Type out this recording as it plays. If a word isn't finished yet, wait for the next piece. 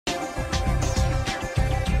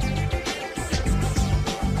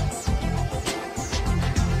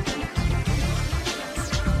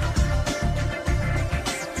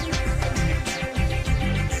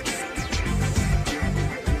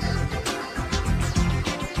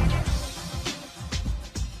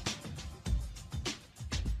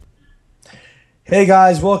Hey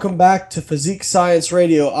guys, welcome back to Physique Science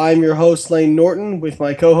Radio. I'm your host, Layne Norton, with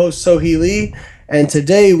my co-host, Sohee Lee, and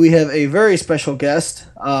today we have a very special guest.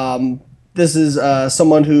 This is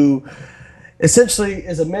someone who essentially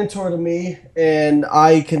is a mentor to me, and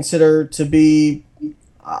I consider to be,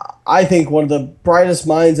 I think, one of the brightest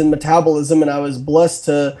minds in metabolism, and I was blessed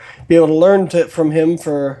to be able to learn from him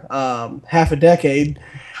for half a decade.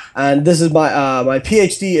 And this is my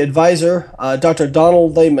PhD advisor, Dr.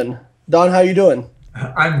 Donald Layman. Don, how you doing?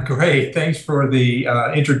 I'm great. Thanks for the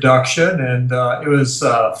introduction, and it was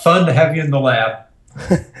fun to have you in the lab.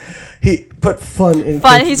 He put fun in.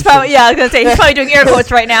 Fun. He's probably I was gonna say he's probably doing air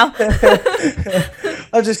quotes right now.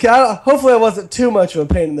 I'm just kidding. Hopefully, I wasn't too much of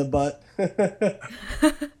a pain in the butt. It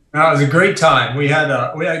was a great time. We had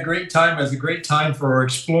a great time. It was a great time for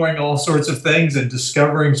exploring all sorts of things and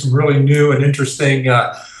discovering some really new and interesting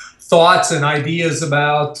thoughts and ideas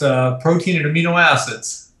about protein and amino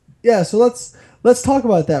acids. Yeah, so let's talk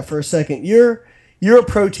about that for a second. You're a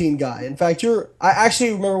protein guy. In fact, I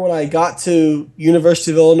actually remember when I got to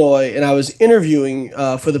University of Illinois and I was interviewing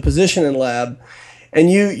for the position in lab,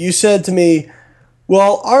 and you said to me,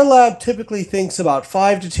 well, our lab typically thinks about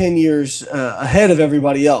 5 to 10 years ahead of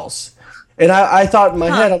everybody else. And I thought in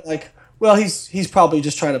my head, I'm like, well, he's probably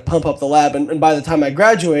just trying to pump up the lab. And by the time I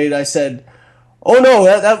graduated, I said, oh no,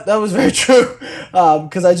 that was very true,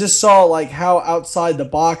 because I just saw like how outside the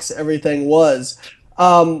box everything was.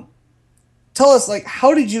 Tell us, like,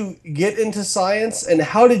 how did you get into science, and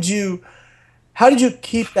how did you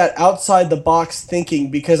keep that outside the box thinking?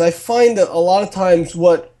 Because I find that a lot of times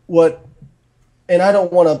what and I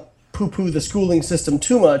don't want to poo-poo the schooling system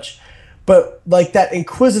too much, but like that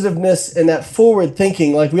inquisitiveness and that forward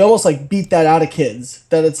thinking, like we almost like beat that out of kids.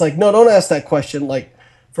 That it's like, no, don't ask that question. Like,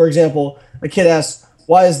 for example, a kid asks,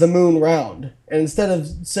 why is the moon round? And instead of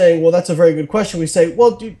saying, well, that's a very good question, we say,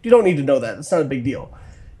 well, you don't need to know that. It's not a big deal.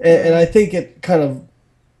 And I think it kind of,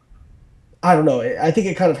 I don't know, I think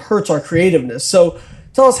it kind of hurts our creativeness. So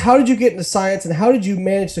tell us, how did you get into science, and how did you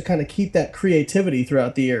manage to kind of keep that creativity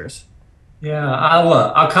throughout the years? Yeah,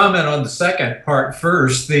 I'll comment on the second part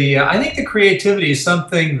first. I think the creativity is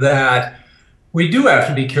something that we do have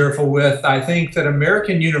to be careful with. I think that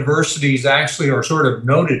American universities actually are sort of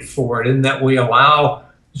noted for it, in that we allow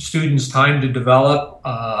students time to develop.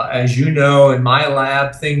 As you know, in my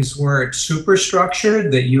lab, things weren't super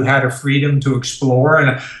structured, that you had a freedom to explore.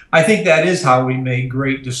 And I think that is how we made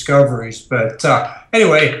great discoveries. But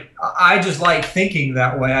anyway, I just like thinking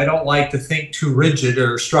that way. I don't like to think too rigid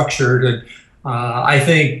or structured. And I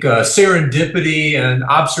think serendipity and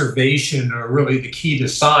observation are really the key to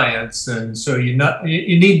science, and so you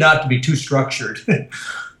need not to be too structured.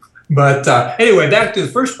 But anyway, back to the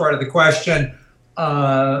first part of the question.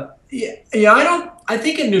 I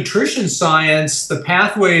think in nutrition science the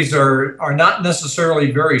pathways are not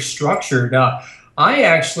necessarily very structured. I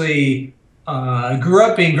actually grew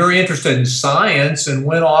up being very interested in science and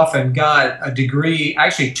went off and got a degree,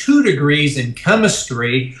 actually 2 degrees in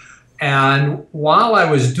chemistry. And while I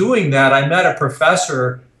was doing that, I met a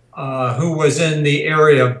professor who was in the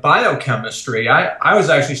area of biochemistry. I was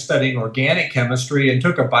actually studying organic chemistry and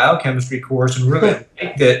took a biochemistry course and really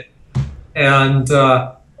liked it. And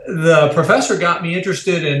the professor got me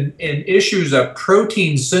interested in issues of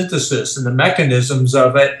protein synthesis and the mechanisms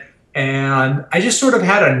of it. And I just sort of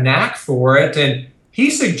had a knack for it. And he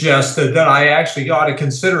suggested that I actually ought to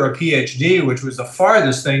consider a PhD, which was the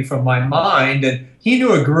farthest thing from my mind. And he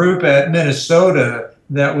knew a group at Minnesota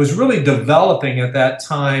that was really developing at that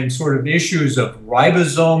time sort of issues of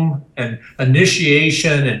ribosome and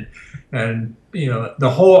initiation and the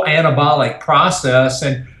whole anabolic process.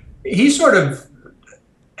 And he sort of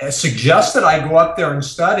suggested I go up there and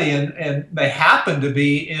study, and they happened to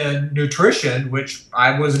be in nutrition, which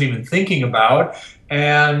I wasn't even thinking about.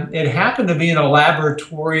 And it happened to be in a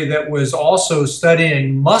laboratory that was also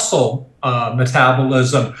studying muscle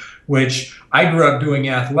metabolism, which I grew up doing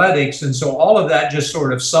athletics. And so all of that just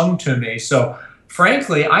sort of sung to me. So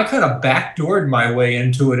frankly, I kind of backdoored my way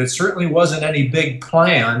into it. It certainly wasn't any big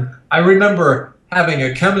plan. I remember having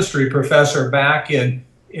a chemistry professor back in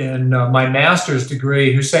my master's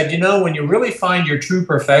degree who said, when you really find your true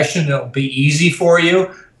profession, it'll be easy for you.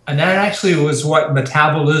 And that actually was what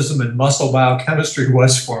metabolism and muscle biochemistry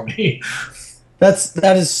was for me.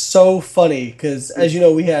 That is so funny, because as you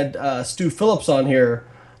know, we had Stu Phillips on here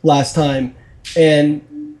last time,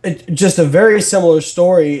 and just a very similar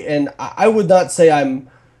story. And I would not say I'm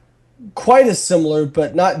quite as similar,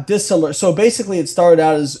 but not dissimilar. So basically it started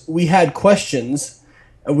out as we had questions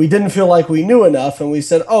and we didn't feel like we knew enough, and we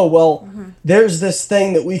said, oh, well, there's this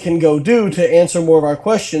thing that we can go do to answer more of our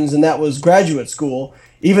questions, and that was graduate school.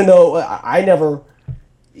 Even though I never,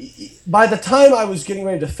 by the time I was getting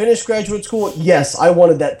ready to finish graduate school, yes, I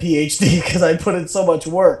wanted that PhD because I put in so much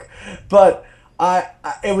work. But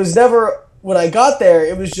it was never, when I got there,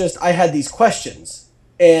 it was just I had these questions.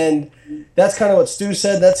 And that's kind of what Stu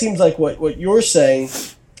said. That seems like what you're saying.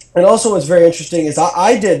 And also what's very interesting is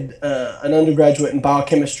I did an undergraduate in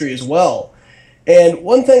biochemistry as well. And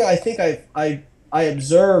one thing I think I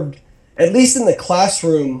observed, at least in the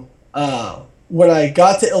classroom, when I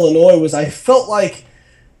got to Illinois, was I felt like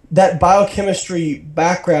that biochemistry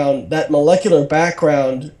background, that molecular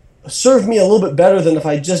background, served me a little bit better than if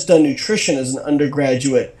I'd just done nutrition as an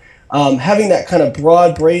undergraduate. Having that kind of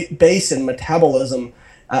broad base in metabolism,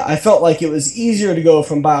 I felt like it was easier to go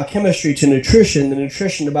from biochemistry to nutrition than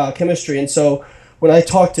nutrition to biochemistry. And so when I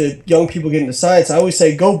talk to young people getting into science, I always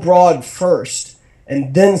say go broad first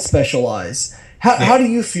and then specialize. How do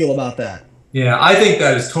you feel about that? Yeah, I think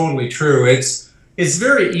that is totally true. It's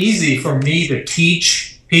very easy for me to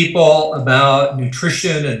teach people about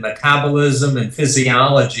nutrition and metabolism and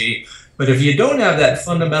physiology, but if you don't have that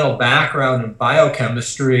fundamental background in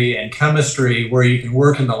biochemistry and chemistry where you can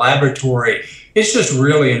work in the laboratory, it's just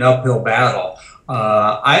really an uphill battle.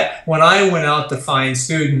 When I went out to find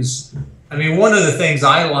students, I mean, one of the things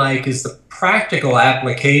I like is the practical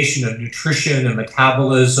application of nutrition and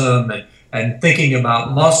metabolism and thinking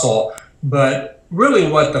about muscle. But really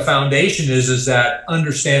what the foundation is that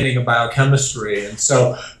understanding of biochemistry. And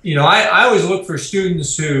so, I always look for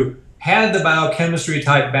students who had the biochemistry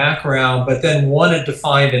type background, but then wanted to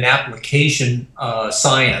find an application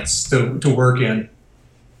science to work in.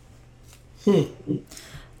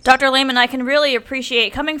 Dr. Layman, I can really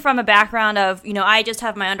appreciate coming from a background of, I just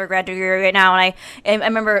have my undergraduate degree right now, and I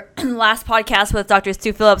remember last podcast with Dr.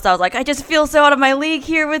 Stu Phillips, I was like, I just feel so out of my league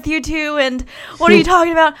here with you two, and what are you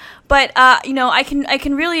talking about? But, I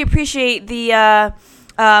can really appreciate the,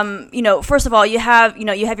 first of all, you have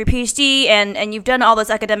your PhD and you've done all this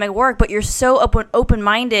academic work, but you're so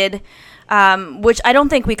open-minded, which I don't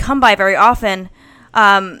think we come by very often.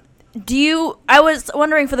 I was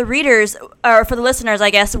wondering for the readers, or for the listeners, I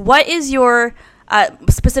guess, what is your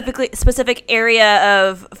specific area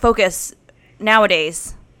of focus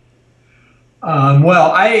nowadays?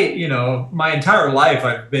 Well, my entire life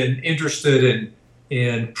I've been interested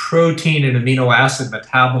in protein and amino acid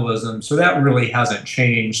metabolism, so that really hasn't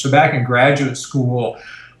changed. So back in graduate school,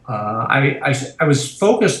 I was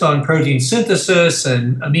focused on protein synthesis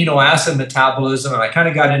and amino acid metabolism, and I kind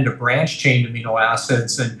of got into branch chain amino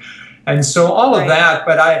acids and so all of that,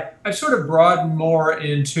 but I've sort of broadened more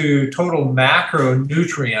into total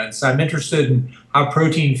macronutrients. I'm interested in how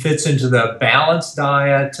protein fits into the balanced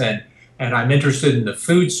diet, and I'm interested in the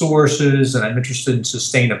food sources, and I'm interested in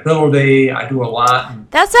sustainability. I do a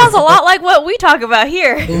lot. That sounds a lot like what we talk about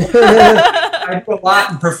here. I do a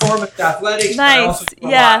lot in performance athletics. Nice, I also do a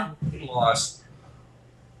lot in weight loss.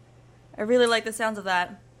 I really like the sounds of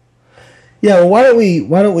that. Yeah, well, why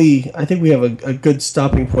don't we, I think we have a good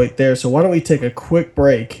stopping point there, so why don't we take a quick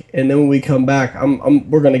break, and then when we come back,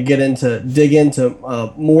 we're going to dig into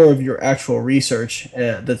more of your actual research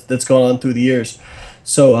that's gone on through the years.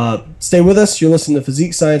 So stay with us. You're listening to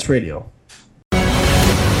Physique Science Radio.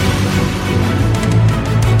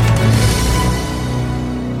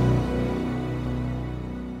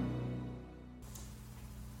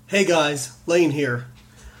 Hey guys, Layne here.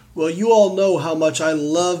 Well, you all know how much I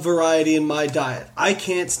love variety in my diet. I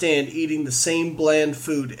can't stand eating the same bland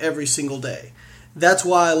food every single day. That's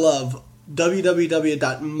why I love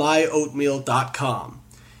www.myoatmeal.com.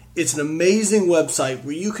 It's an amazing website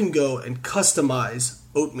where you can go and customize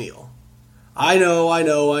oatmeal. I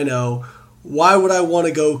know. Why would I want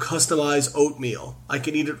to go customize oatmeal? I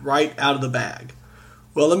can eat it right out of the bag.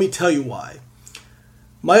 Well, let me tell you why.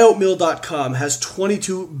 Myoatmeal.com has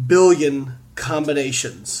 22 billion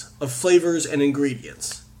combinations of flavors and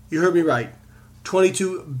ingredients. You heard me right.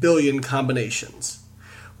 22 billion combinations.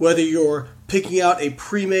 Whether you're picking out a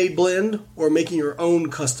pre-made blend or making your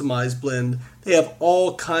own customized blend, they have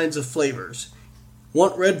all kinds of flavors.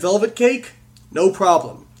 Want red velvet cake? No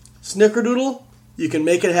problem. Snickerdoodle? You can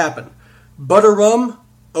make it happen. Butter rum?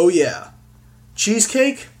 Oh yeah.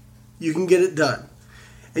 Cheesecake? You can get it done.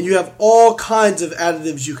 And you have all kinds of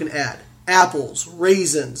additives you can add. Apples,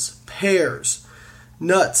 raisins, pears,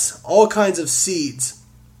 nuts, all kinds of seeds.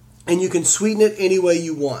 And you can sweeten it any way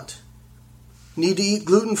you want. Need to eat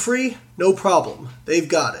gluten-free? No problem. They've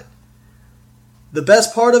got it. The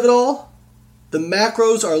best part of it all? The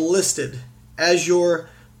macros are listed as you're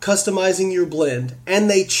customizing your blend, and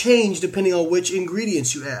they change depending on which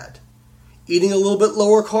ingredients you add. Eating a little bit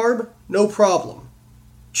lower carb? No problem.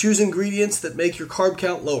 Choose ingredients that make your carb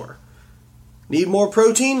count lower. Need more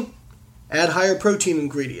protein? Add higher protein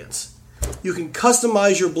ingredients. You can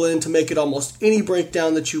customize your blend to make it almost any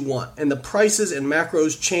breakdown that you want, and the prices and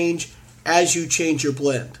macros change as you change your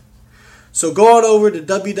blend. So go on over to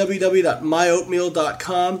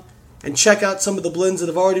www.myoatmeal.com and check out some of the blends that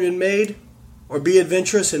have already been made, or be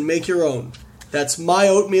adventurous and make your own. That's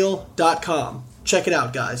myoatmeal.com. Check it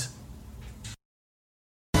out, guys.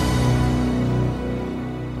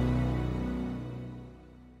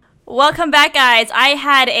 Welcome back, guys. I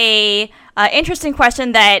had a interesting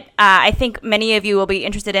question that I think many of you will be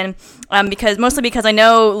interested in, because I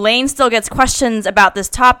know Layne still gets questions about this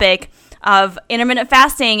topic of intermittent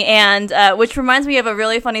fasting, and which reminds me of a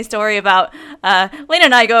really funny story about Layne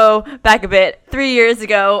and I go back a bit. 3 years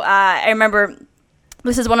ago, I remember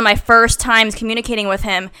this is one of my first times communicating with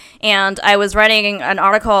him, and I was writing an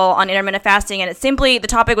article on intermittent fasting, and the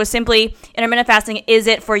topic was simply, intermittent fasting, is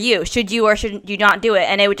it for you? Should you or should you not do it?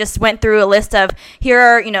 And it just went through a list of, here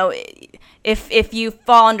are, if you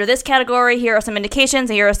fall under this category, here are some indications,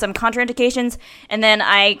 here are some contraindications. And then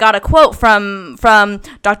I got a quote from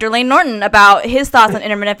Dr. Layne Norton about his thoughts on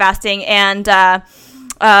intermittent fasting, and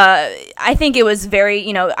I think it was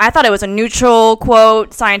very, I thought it was a neutral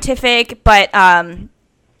quote, scientific, but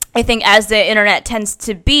I think as the internet tends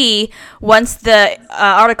to be, once the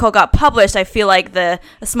article got published, I feel like a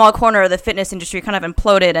small corner of the fitness industry kind of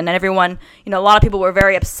imploded, and then everyone, a lot of people were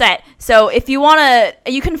very upset. So if you want to,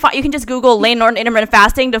 you can just Google Layne Norton intermittent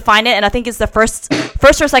fasting to find it, and I think it's the first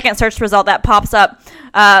or second search result that pops up.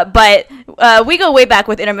 But we go way back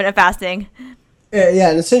with intermittent fasting. Yeah,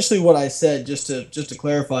 and essentially what I said, just to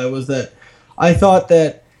clarify, was that I thought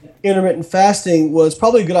that intermittent fasting was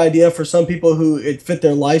probably a good idea for some people who it fit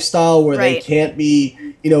their lifestyle, where they can't be,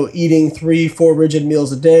 eating 3-4 rigid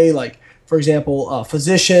meals a day, like, for example,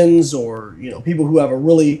 physicians or, people who have a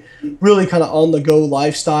really, really kind of on-the-go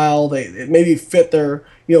lifestyle. It maybe fit their,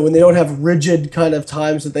 when they don't have rigid kind of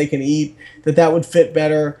times that they can eat, that would fit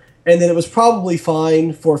better. And then it was probably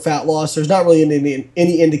fine for fat loss. There's not really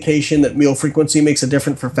any indication that meal frequency makes a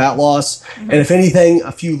difference for fat loss. Mm-hmm. And if anything,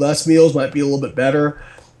 a few less meals might be a little bit better.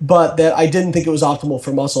 But that I didn't think it was optimal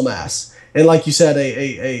for muscle mass. And like you said,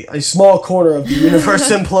 a small corner of the universe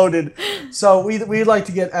imploded. So we'd like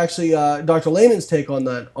to get actually Dr. Layman's take on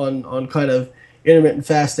that, on kind of intermittent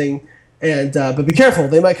fasting. And but be careful,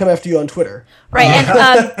 they might come after you on Twitter. Right,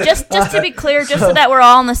 and just to be clear, just so that we're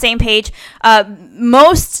all on the same page, there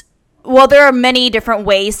are many different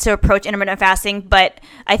ways to approach intermittent fasting, but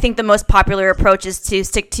I think the most popular approach is to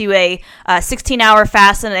stick to a 16-hour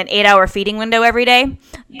fast and an 8-hour feeding window every day.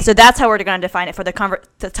 So that's how we're going to define it for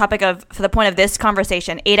the point of this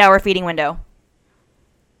conversation: 8-hour feeding window.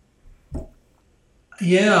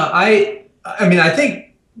 Yeah, I mean, I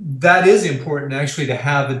think that is important actually to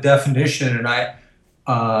have a definition, and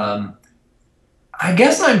I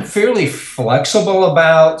guess I'm fairly flexible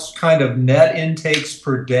about kind of net intakes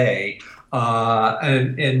per day.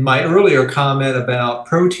 And in my earlier comment about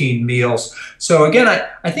protein meals. So again,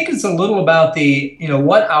 I think it's a little about the,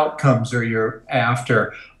 what outcomes are you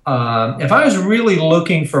after? If I was really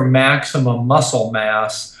looking for maximum muscle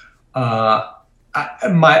mass, the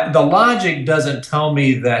logic doesn't tell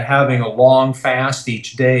me that having a long fast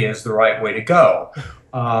each day is the right way to go.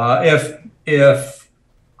 If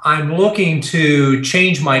I'm looking to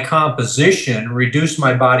change my composition, reduce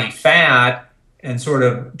my body fat, and sort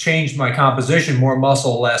of change my composition, more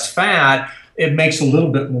muscle, less fat, it makes a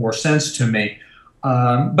little bit more sense to me.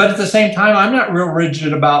 But at the same time, I'm not real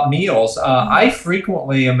rigid about meals. I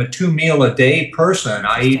frequently am a 2-meal-a-day person.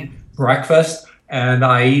 I eat breakfast and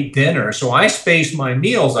I eat dinner. So I space my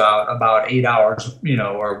meals out about 8 hours,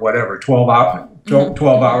 or whatever, 12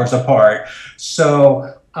 hours apart.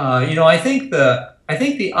 So, I think the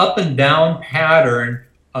up and down pattern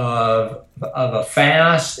of a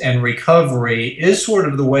fast and recovery is sort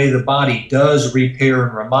of the way the body does repair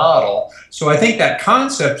and remodel. So I think that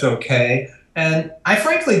concept's okay. And I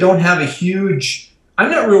frankly don't have I'm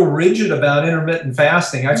not real rigid about intermittent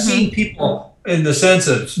fasting. I've seen people in the sense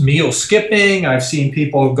of meal skipping. I've seen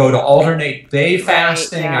people go to alternate day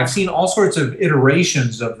fasting. I've seen all sorts of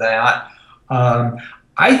iterations of that.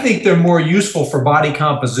 I think they're more useful for body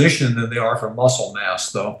composition than they are for muscle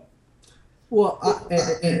mass, though. Well,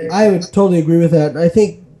 I would totally agree with that. I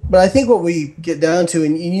think what we get down to,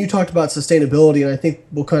 and you talked about sustainability, and I think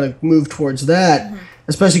we'll kind of move towards that,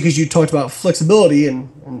 especially because you talked about flexibility,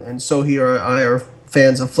 and so here I are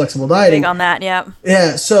fans of flexible dieting. Big on that, yeah.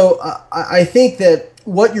 Yeah, so I think that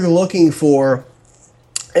what you're looking for,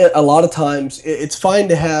 a lot of times, it's fine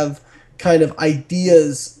to have kind of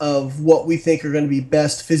ideas of what we think are going to be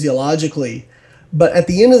best physiologically. But at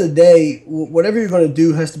the end of the day, whatever you're going to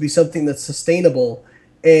do has to be something that's sustainable.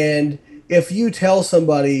 And if you tell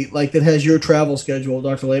somebody like that has your travel schedule,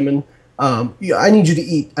 Dr. Layman, I need you to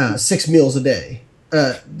eat 6 meals a day.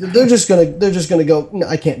 They're just gonna go, no,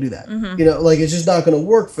 I can't do that. You know, like it's just not going to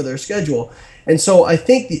work for their schedule. And so I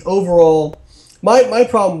think the overall, my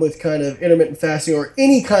problem with kind of intermittent fasting or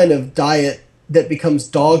any kind of diet that becomes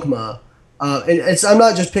dogma, and I'm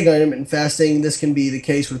not just picking on intermittent fasting. This can be the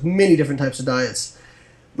case with many different types of diets,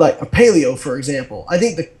 like a paleo, for example. I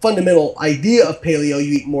think the fundamental idea of paleo,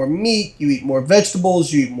 you eat more meat, you eat more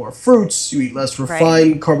vegetables, you eat more fruits, you eat less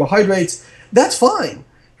refined carbohydrates. That's fine.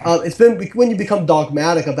 It's been when you become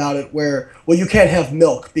dogmatic about it, where you can't have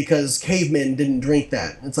milk because cavemen didn't drink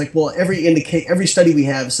that. It's like, well, every study we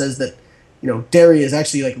have says that dairy is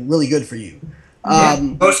actually like really good for you.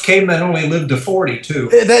 Most cavemen only lived to 40 too.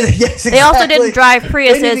 Yes, exactly. They also didn't drive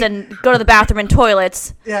Priuses and go to the bathroom in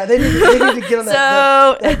toilets. Yeah, they need to get on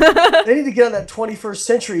that. They need to get on that 21st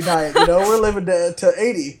century diet. We're living to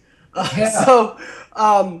 80.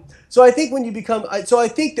 So I think when you become, I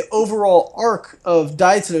think the overall arc of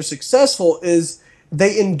diets that are successful is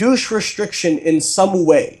they induce restriction in some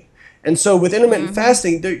way. And so with intermittent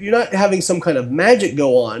fasting, you're not having some kind of magic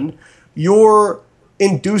go on. You're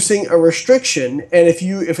inducing a restriction, and if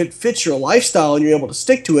it fits your lifestyle and you're able to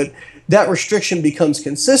stick to it, that restriction becomes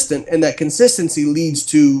consistent, and that consistency leads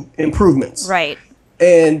to improvements. Right.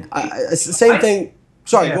 And it's the same thing.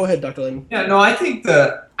 Sorry, go ahead, Dr. Layman. Yeah, no, I think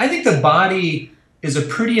the body is a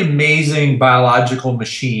pretty amazing biological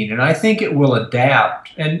machine, and I think it will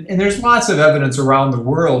adapt. And there's lots of evidence around the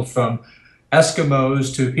world, from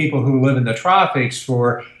Eskimos to people who live in the tropics,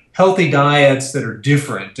 for healthy diets that are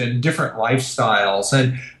different and different lifestyles.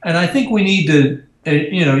 And I think we need to,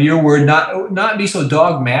 your word, not be so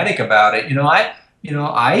dogmatic about it.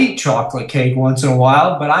 I eat chocolate cake once in a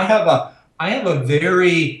while, but I have a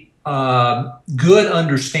very good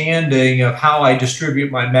understanding of how I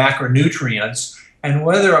distribute my macronutrients, and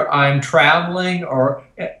whether I'm traveling or,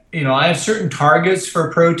 I have certain targets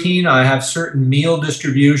for protein, I have certain meal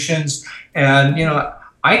distributions, and,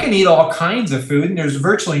 I can eat all kinds of food, and there's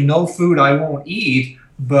virtually no food I won't eat,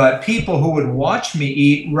 but people who would watch me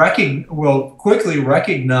eat will quickly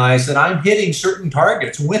recognize that I'm hitting certain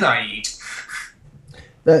targets when I eat.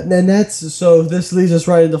 So this leads us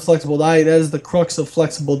right into flexible diet. That is the crux of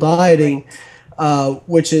flexible dieting,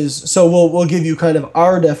 which is, so we'll give you kind of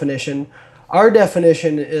our definition. Our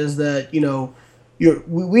definition is that,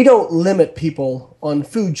 we don't limit people on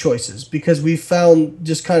food choices, because we've found,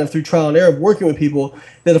 just kind of through trial and error of working with people,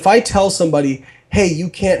 that if I tell somebody, hey, you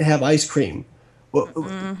can't have ice cream,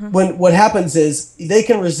 when what happens is they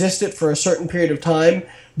can resist it for a certain period of time,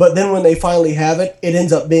 but then when they finally have it, it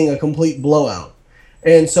ends up being a complete blowout.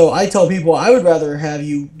 And so I tell people, I would rather have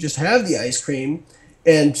you just have the ice cream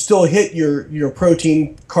and still hit your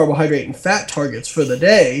protein, carbohydrate, and fat targets for the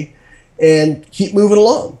day and keep moving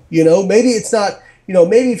along. Maybe it's not,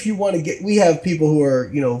 maybe if you want to we have people who are,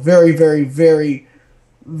 very, very, very,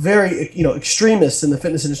 very, extremists in the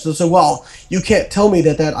fitness industry. So, well, you can't tell me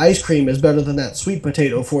that ice cream is better than that sweet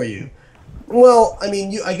potato for you. Well, I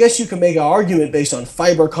mean, I guess you can make an argument based on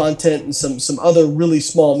fiber content and some other really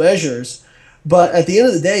small measures. But at the end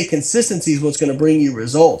of the day, consistency is what's going to bring you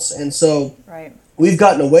results. And so we've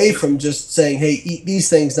gotten away from just saying, hey, eat these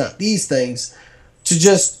things, not these things, to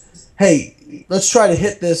just, hey, let's try to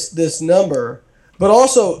hit this number. But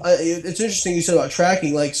also, it's interesting you said about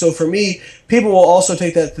tracking. Like, so for me, people will also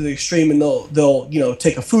take that to the extreme, and they'll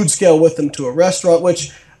take a food scale with them to a restaurant.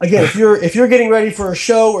 Which, again, if you're getting ready for a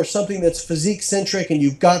show or something that's physique centric and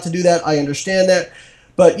you've got to do that, I understand that.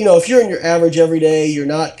 But if you're in your average every day, you're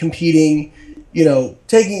not competing. You don't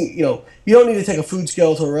need to take a food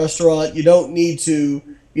scale to a restaurant. You don't need to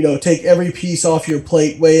take every piece off your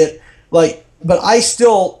plate, weigh it. But I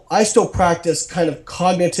still practice kind of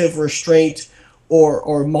cognitive restraint.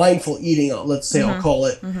 Or mindful eating, let's say I'll call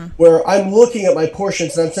it, where I'm looking at my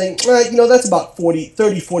portions and I'm saying, that's about 40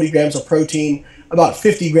 grams of protein, about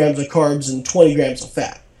 50 grams of carbs, and 20 grams of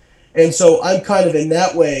fat. And so I'm kind of in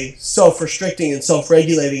that way self-restricting and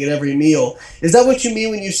self-regulating at every meal. Is that what you mean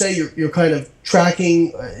when you say you're kind of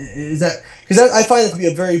tracking? Is that, because I find that to be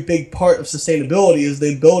a very big part of sustainability, is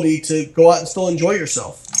the ability to go out and still enjoy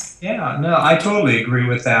yourself. Yeah, no, I totally agree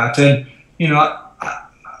with that. And,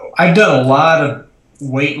 I've done a lot of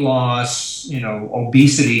weight loss,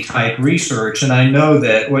 obesity type research, and I know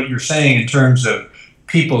that what you're saying in terms of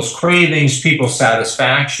people's cravings, people's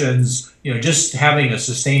satisfactions, just having a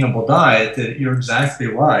sustainable diet, that you're exactly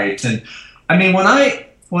right. And I mean, when I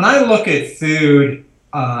look at food,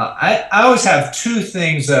 I always have two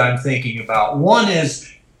things that I'm thinking about. One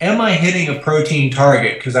is, am I hitting a protein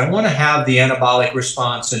target? Because I want to have the anabolic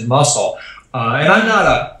response in muscle. And I'm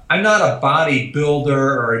not a bodybuilder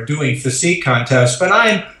or doing physique contests, but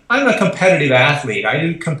I'm a competitive athlete. I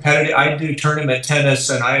do tournament tennis,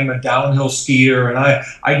 and I'm a downhill skier, and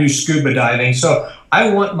I do scuba diving. So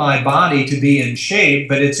I want my body to be in shape,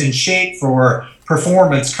 but it's in shape for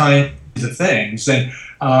performance kinds of things. And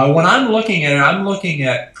when I'm looking at it, I'm looking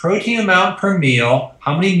at protein amount per meal,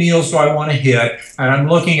 how many meals do I want to hit, and I'm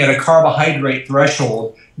looking at a carbohydrate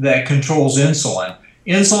threshold that controls insulin.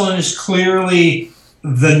 Insulin is clearly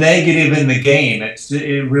the negative in the game.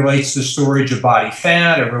 It relates to storage of body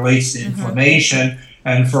fat, it relates to inflammation,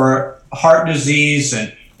 and for heart disease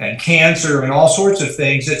and cancer and all sorts of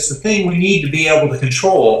things, it's the thing we need to be able to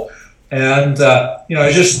control. And, I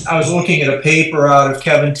was looking at a paper out of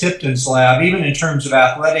Kevin Tipton's lab, even in terms of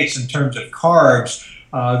athletics, in terms of carbs.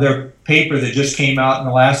 Their paper that just came out in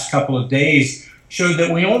the last couple of days showed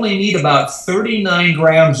that we only need about 39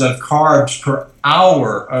 grams of carbs per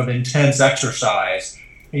hour of intense exercise.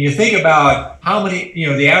 And you think about how many,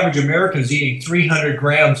 the average American is eating 300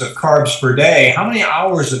 grams of carbs per day. How many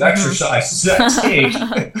hours of exercise does that take?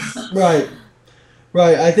 Right.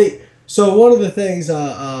 I think, so one of the things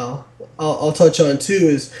I'll touch on too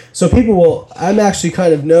is, so people I'm actually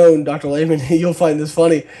kind of known, Dr. Layman, you'll find this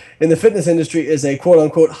funny, in the fitness industry is a quote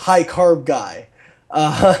unquote high carb guy.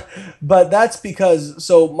 But that's because,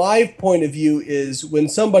 so my point of view is when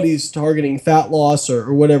somebody's targeting fat loss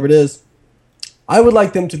or whatever it is, I would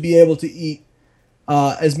like them to be able to eat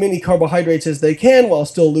as many carbohydrates as they can while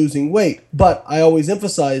still losing weight. But I always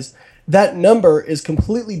emphasize that number is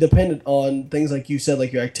completely dependent on things like you said,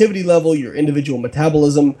 like your activity level, your individual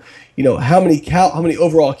metabolism, how many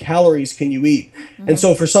overall calories can you eat. And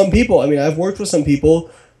so for some people, I've worked with some people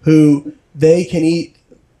who they can eat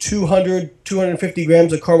 250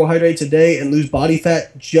 grams of carbohydrates a day and lose body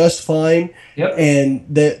fat just fine. Yep. And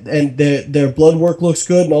their blood work looks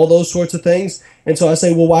good and all those sorts of things. And so I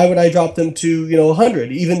say, well, why would I drop them to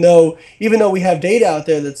 100? Even though we have data out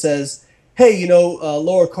there that says, hey,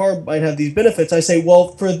 lower carb might have these benefits. I say, well,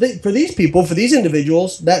 for these people, for these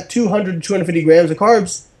individuals, that 200 250 grams of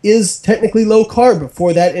carbs is technically low carb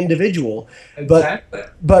for that individual. Exactly.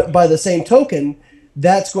 But by the same token,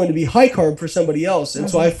 that's going to be high carb for somebody else. And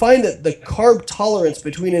so I find that the carb tolerance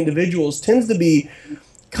between individuals tends to be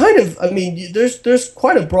kind of, there's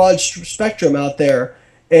quite a broad spectrum out there.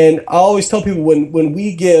 And I always tell people when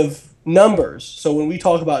we give numbers, so when we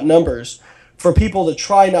talk about numbers, for people to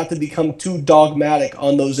try not to become too dogmatic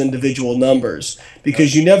on those individual numbers,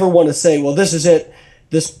 because you never want to say, well, this is it.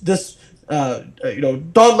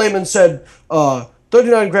 Don Layman said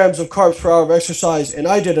 39 grams of carbs per hour of exercise, and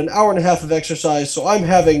I did an hour and a half of exercise, so I'm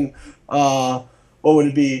having, 89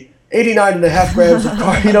 and a half grams of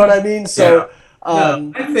carbs, you know what I mean? So,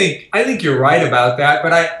 I think you're right about that,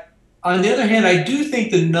 but on the other hand, I do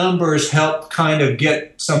think the numbers help kind of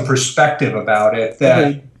get some perspective about it.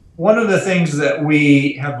 That one of the things that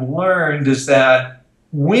we have learned is that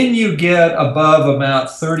when you get above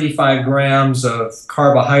about 35 grams of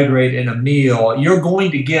carbohydrate in a meal, you're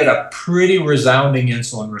going to get a pretty resounding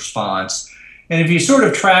insulin response. And if you sort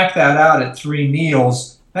of track that out at 3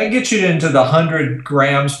 meals, that gets you into the 100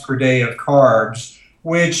 grams per day of carbs,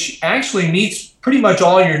 which actually meets pretty much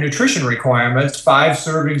all your nutrition requirements. 5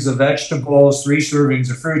 servings of vegetables, 3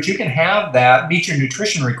 servings of fruit. You can have that, meet your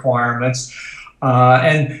nutrition requirements.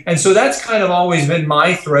 And so that's kind of always been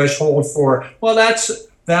my threshold for, well, that's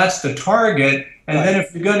the target. And then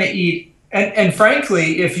if you're going to eat, and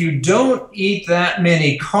frankly, if you don't eat that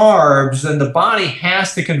many carbs, then the body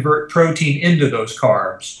has to convert protein into those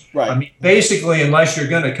carbs. Right. Basically, unless you're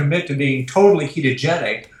going to commit to being totally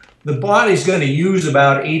ketogenic, the body's going to use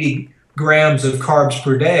about 80 grams of carbs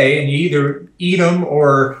per day, and you either eat them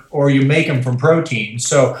or you make them from protein.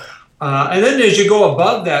 So, and then as you go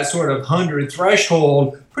above that sort of 100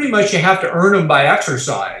 threshold, pretty much you have to earn them by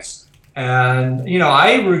exercise. And,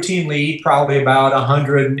 I routinely eat probably about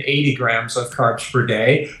 180 grams of carbs per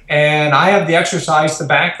day, and I have the exercise to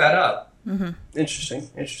back that up. Mm-hmm. Interesting.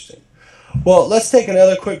 Well, let's take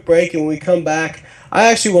another quick break, and when we come back,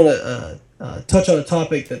 I actually want to touch on a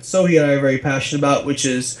topic that Sohi and I are very passionate about, which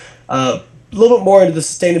is a little bit more into the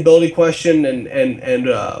sustainability question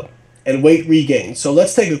and weight regain. So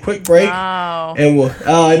let's take a quick break. Wow. And we'll.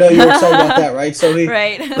 I know you're excited about that, right, Sohi?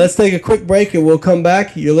 Right. Let's take a quick break, and we'll come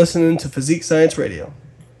back. You're listening to Physique Science Radio.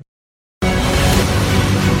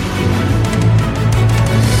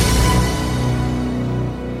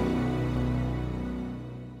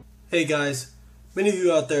 Hey guys, many of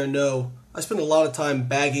you out there know I spend a lot of time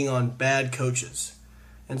bagging on bad coaches.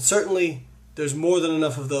 And certainly, there's more than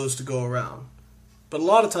enough of those to go around. But a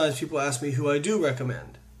lot of times people ask me who I do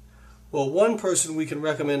recommend. Well, one person we can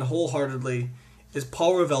recommend wholeheartedly is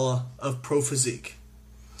Paul Ravella of Physique.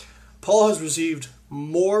 Paul has received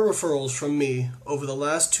more referrals from me over the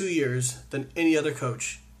last 2 years than any other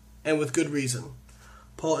coach, and with good reason.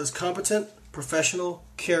 Paul is competent, professional,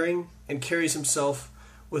 caring, and carries himself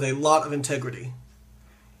with a lot of integrity.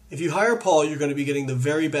 If you hire Paul, you're going to be getting the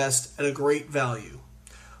very best at a great value.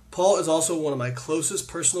 Paul is also one of my closest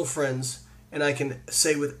personal friends, and I can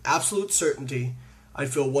say with absolute certainty I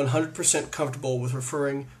feel 100% comfortable with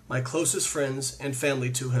referring my closest friends and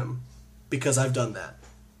family to him, because I've done that.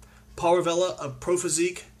 Paul Ravella of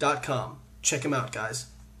Physique.com. Check him out, guys.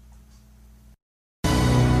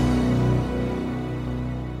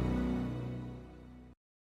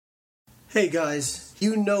 Hey guys,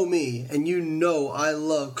 you know me, and you know I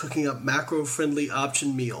love cooking up macro-friendly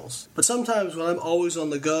option meals. But sometimes when I'm always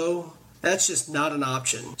on the go, that's just not an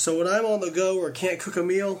option. So when I'm on the go or can't cook a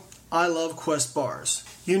meal, I love Quest bars.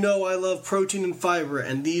 You know I love protein and fiber,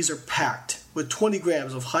 and these are packed with 20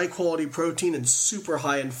 grams of high-quality protein and super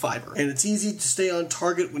high in fiber. And it's easy to stay on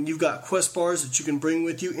target when you've got Quest bars that you can bring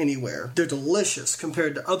with you anywhere. They're delicious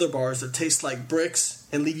compared to other bars that taste like bricks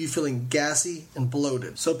and leave you feeling gassy and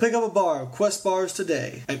bloated. So pick up a bar of Quest bars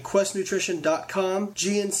today at questnutrition.com,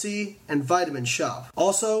 GNC, and Vitamin Shop.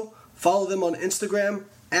 Also, follow them on Instagram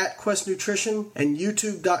at Quest Nutrition and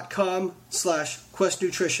youtube.com/Quest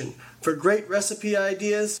Nutrition for great recipe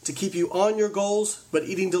ideas to keep you on your goals but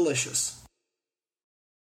eating delicious.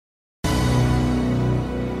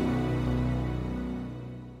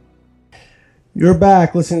 You're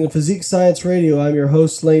back listening to Physique Science Radio. I'm your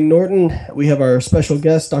host, Layne Norton. We have our special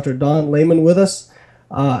guest, Dr. Don Layman, with us.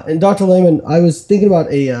 And Dr. Layman, I was thinking about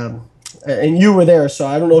and you were there, so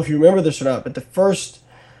I don't know if you remember this or not, but the first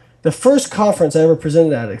conference I ever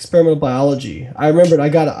presented at, experimental biology, I remembered I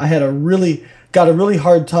got a really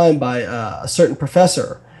hard time by a certain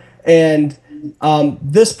professor, and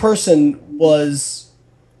this person was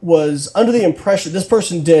under the impression, this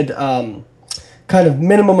person did kind of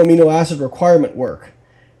minimum amino acid requirement work,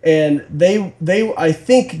 and they I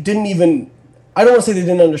think didn't even, I don't want to say they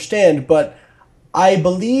didn't understand, but I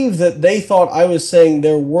believe that they thought I was saying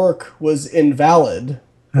their work was invalid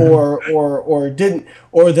or didn't,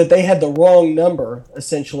 or that they had the wrong number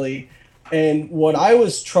essentially. And what I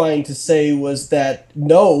was trying to say was that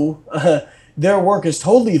no, their work is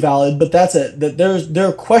totally valid, but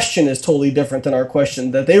their question is totally different than our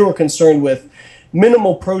question. That they were concerned with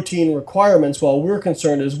minimal protein requirements, while we're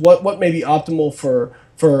concerned is what may be optimal for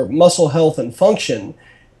muscle health and function.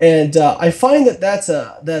 And I find that's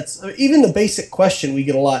even the basic question we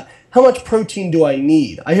get a lot. How much protein do I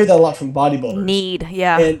need? I hear that a lot from bodybuilders.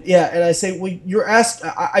 And I say, well,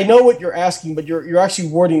 I know what you're asking, but you're actually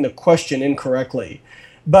wording the question incorrectly.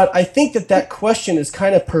 But I think that question is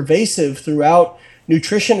kind of pervasive throughout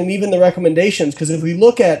nutrition and even the recommendations, because if we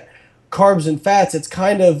look at carbs and fats, it's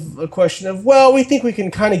kind of a question of, well, we think we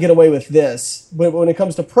can kind of get away with this. But when it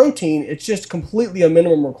comes to protein, it's just completely a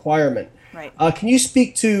minimum requirement. Right. Can you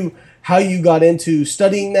speak to how you got into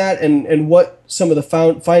studying that and what some of the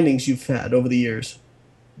findings you've had over the years?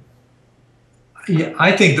 Yeah,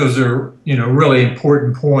 I think those are, really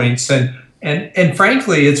important points. And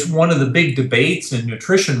frankly, it's one of the big debates in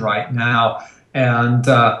nutrition right now. And,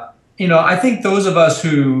 I think those of us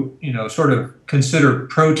who, sort of consider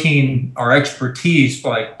protein our expertise,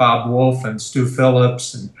 like Bob Wolf and Stu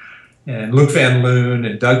Phillips and Luke Van Loon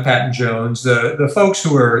and Doug Patton-Jones, the folks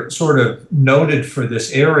who are sort of noted for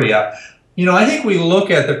this area, I think we look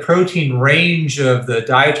at the protein range of the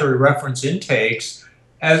dietary reference intakes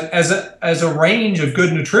as a range of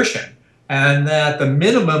good nutrition, and that the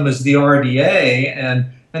minimum is the RDA,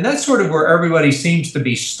 and that's sort of where everybody seems to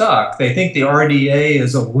be stuck. They think the RDA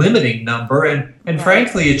is a limiting number, and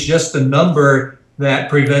frankly, it's just a number that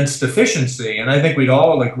prevents deficiency. And I think we'd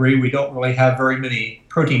all agree we don't really have very many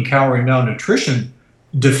protein-calorie malnutrition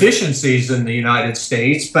deficiencies in the United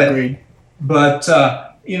States. But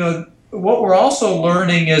what we're also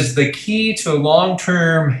learning is the key to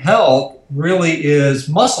long-term health really is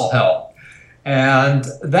muscle health. And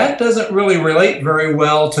that doesn't really relate very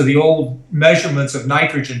well to the old measurements of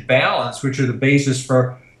nitrogen balance, which are the basis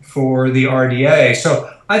for the RDA.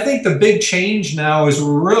 So I think the big change now is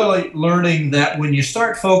we're really learning that when you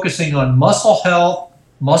start focusing on muscle health,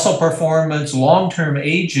 muscle performance, long-term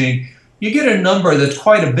aging, you get a number that's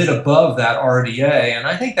quite a bit above that RDA. And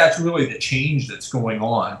I think that's really the change that's going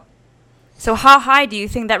on. So how high do you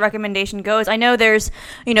think that recommendation goes? I know there's,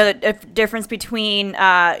 the difference between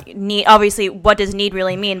need. Obviously, what does need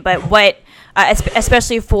really mean? But what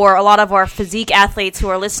especially for a lot of our physique athletes who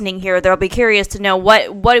are listening here. They'll be curious to know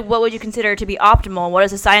what would you consider to be optimal? What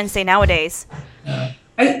does the science say nowadays?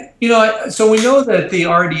 So we know that the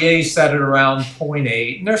RDA set at around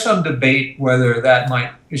 0.8, and there's some debate whether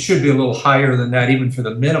it should be a little higher than that, even for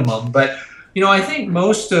the minimum. But, I think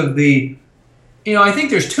I think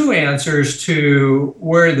there's two answers to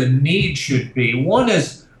where the need should be. One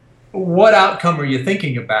is, what outcome are you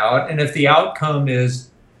thinking about? And if the outcome is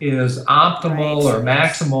optimal or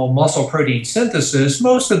maximal muscle protein synthesis,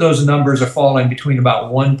 most of those numbers are falling between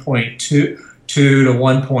about 1.2 to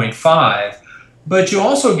 1.5. But you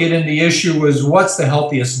also get into the issue is what's the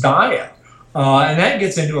healthiest diet? And that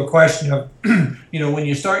gets into a question of, when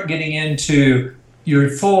you start getting into your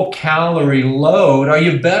full calorie load, are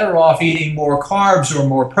you better off eating more carbs or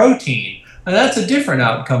more protein? And that's a different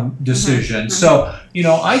outcome decision. So,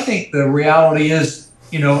 I think the reality is,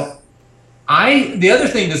 the other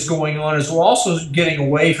thing that's going on is we're also getting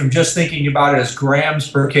away from just thinking about it as grams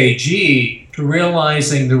per kg to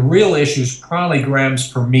realizing the real issue is probably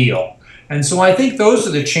grams per meal. And so I think those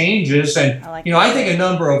are the changes. And, I think a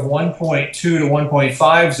number of 1.2 to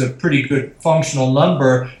 1.5 is a pretty good functional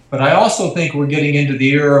number. But I also think we're getting into the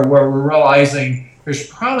era where we're realizing there's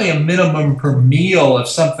probably a minimum per meal of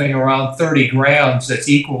something around 30 grams that's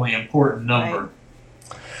equally important number.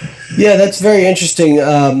 Yeah, that's very interesting.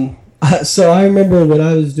 So I remember when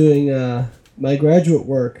I was doing my graduate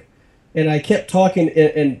work, and I kept talking,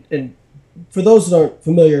 and for those that aren't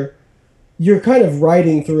familiar, you're kind of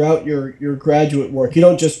writing throughout your graduate work. You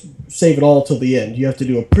don't just save it all till the end. You have to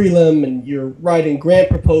do a prelim, and you're writing grant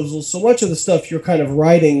proposals. So much of the stuff you're kind of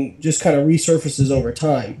writing just kind of resurfaces over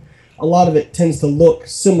time. A lot of it tends to look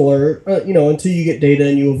similar, until you get data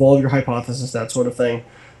and you evolve your hypothesis, that sort of thing.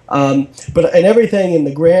 But everything in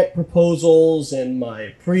the grant proposals and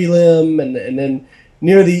my prelim, and then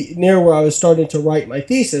near where I was starting to write my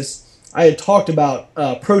thesis, I had talked about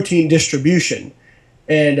protein distribution.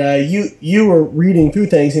 And you were reading through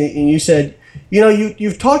things, and you said,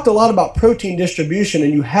 you've talked a lot about protein distribution,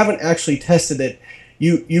 and you haven't actually tested it.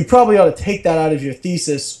 You probably ought to take that out of your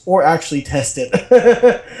thesis or actually test it.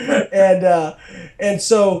 And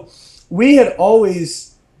so we had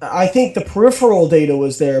always, I think the peripheral data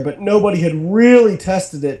was there, but nobody had really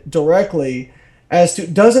tested it directly as to,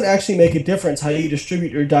 does it actually make a difference how you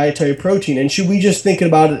distribute your dietary protein? And should we just think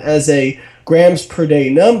about it as a grams per day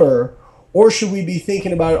number, or should we be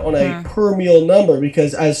thinking about it on a per meal number?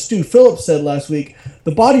 Because as Stu Phillips said last week,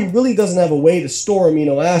 the body really doesn't have a way to store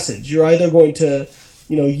amino acids. You're either going to,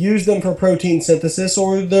 use them for protein synthesis,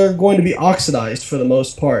 or they're going to be oxidized for the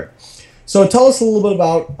most part. So tell us a little bit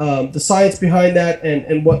about the science behind that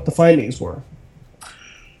and what the findings were.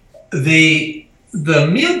 The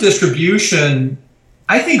meal distribution,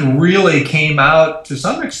 I think, really came out to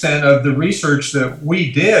some extent of the research that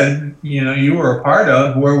we did, you were a part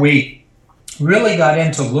of, where we really got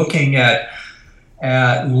into looking at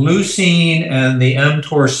leucine and the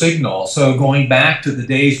mTOR signal. So going back to the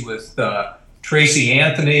days with Tracy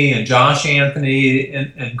Anthony and Josh Anthony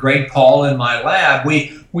and Greg Paul in my lab,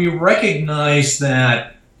 we recognized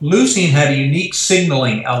that leucine had a unique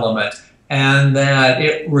signaling element, and that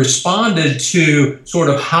it responded to sort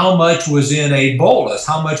of how much was in a bolus,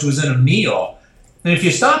 how much was in a meal. And if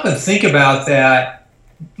you stop and think about that,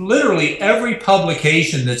 literally every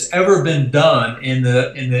publication that's ever been done in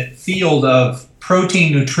the field of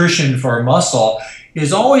protein nutrition for muscle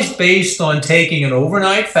is always based on taking an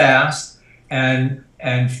overnight fast and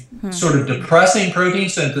sort of depressing protein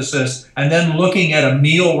synthesis and then looking at a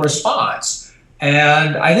meal response.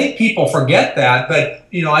 And I think people forget that, but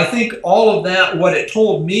I think all of that, what it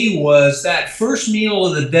told me was that first meal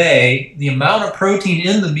of the day, the amount of protein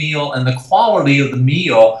in the meal and the quality of the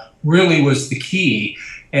meal really was the key.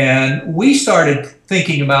 And we started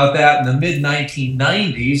thinking about that in the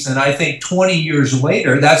mid-1990s, and I think 20 years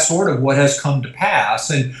later, that's sort of what has come to pass.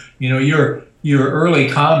 And, your early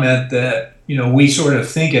comment that, we sort of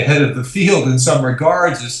think ahead of the field in some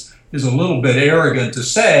regards is a little bit arrogant to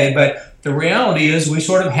say, but the reality is we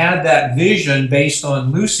sort of had that vision based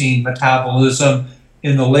on leucine metabolism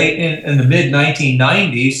in the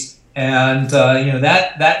mid-1990s. And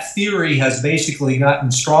that theory has basically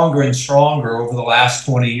gotten stronger and stronger over the last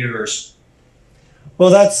 20 years.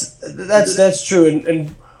 Well, that's true.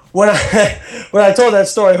 And when I told that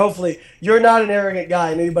story, hopefully you're not an arrogant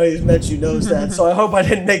guy, and anybody who's met you knows that. So I hope I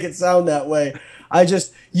didn't make it sound that way.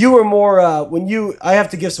 You were more I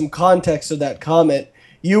have to give some context to that comment.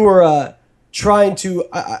 You were trying to,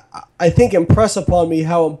 I think, impress upon me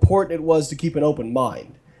how important it was to keep an open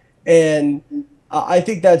mind. And I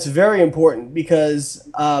think that's very important because,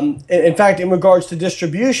 in fact, in regards to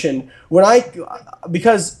distribution,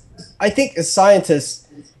 because I think as scientists,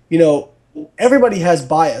 everybody has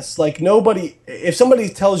bias. Like if somebody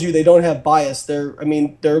tells you they don't have bias, they're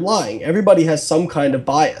lying. Everybody has some kind of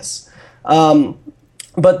bias.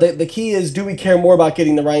 But the key is, do we care more about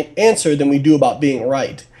getting the right answer than we do about being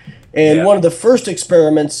right? And one of the first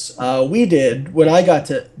experiments we did when I got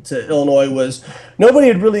to Illinois was nobody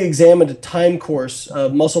had really examined a time course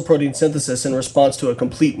of muscle protein synthesis in response to a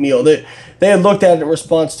complete meal. They had looked at it in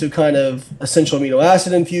response to kind of essential amino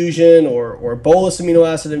acid infusion or bolus amino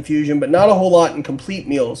acid infusion, but not a whole lot in complete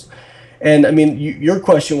meals. And your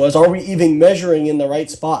question was, are we even measuring in the right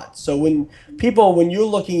spot? So when you're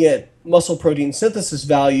looking at muscle protein synthesis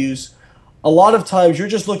values, a lot of times you're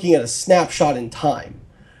just looking at a snapshot in time.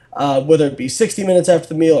 Whether it be 60 minutes after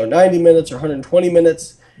the meal or 90 minutes or 120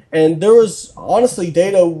 minutes. And there was honestly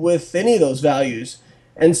data with any of those values.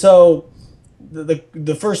 And so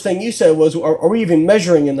the first thing you said was, are we even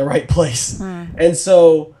measuring in the right place? And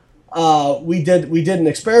so we did an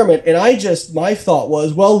experiment, and my thought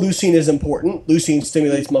was, well, leucine is important. Leucine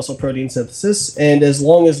stimulates muscle protein synthesis, and as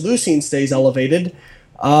long as leucine stays elevated,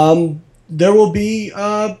 there will be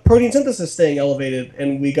protein synthesis staying elevated.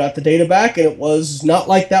 And we got the data back, and it was not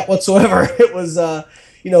like that whatsoever. It was,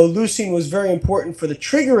 leucine was very important for the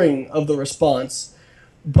triggering of the response,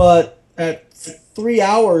 but at 3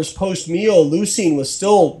 hours post-meal, leucine was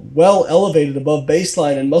still well elevated above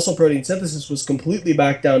baseline, and muscle protein synthesis was completely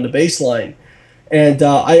back down to baseline. And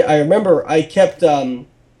I remember my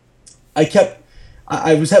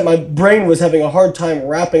brain was having a hard time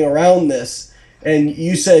wrapping around this. And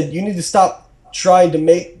you said you need to stop trying to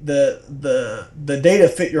make the data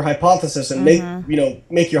fit your hypothesis and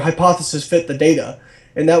make your hypothesis fit the data.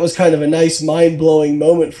 And that was kind of a nice mind-blowing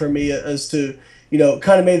moment for me as to,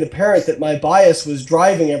 kind of made it apparent that my bias was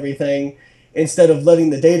driving everything instead of letting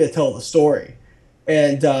the data tell the story.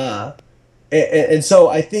 And so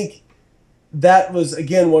I think that was,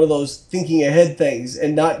 again, one of those thinking ahead things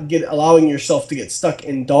and not allowing yourself to get stuck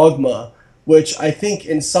in dogma, which I think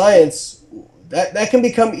in science, that can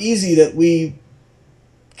become easy, that we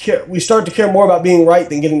start to care more about being right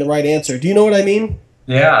than getting the right answer. Do you know what I mean?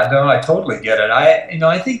 Yeah, no, I totally get it.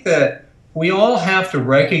 I think that we all have to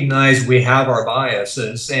recognize we have our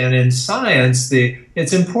biases, and in science,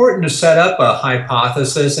 it's important to set up a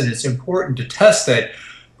hypothesis and it's important to test it,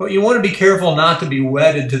 but you want to be careful not to be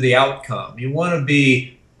wedded to the outcome. You want to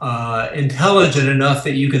be intelligent enough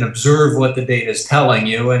that you can observe what the data is telling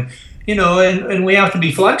you, and we have to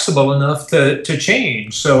be flexible enough to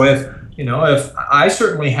change. So if I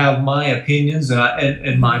certainly have my opinions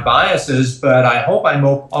and my biases, but I hope I'm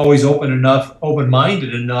always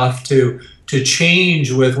open-minded enough to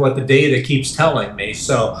change with what the data keeps telling me.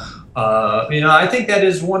 So, I think that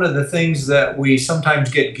is one of the things that we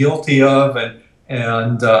sometimes get guilty of,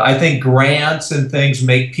 and I think grants and things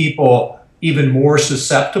make people even more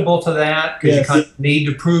susceptible to that, because you kind of need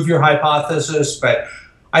to prove your hypothesis. But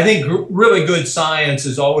I think really good science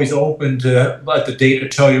is always open to let the data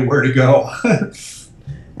tell you where to go.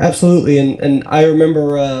 Absolutely, and I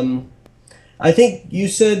remember, I think you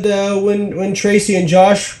said when Tracy and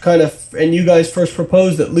Josh and you guys first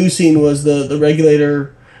proposed that leucine was the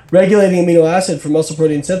regulating amino acid for muscle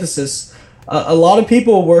protein synthesis, a lot of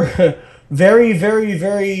people were very, very,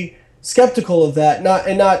 very skeptical of that.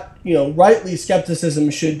 Rightly, skepticism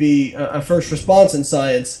should be a first response in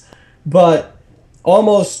science, but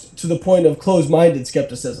almost to the point of closed-minded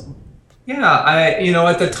skepticism. Yeah,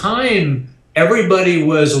 at the time, everybody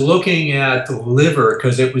was looking at the liver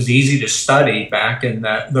because it was easy to study back in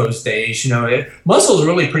those days. Muscle is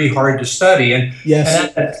really pretty hard to study, and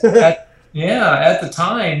yes, at the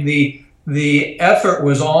time, the effort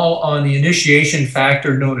was all on the initiation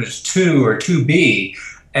factor known as 2 or 2B.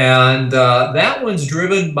 And that one's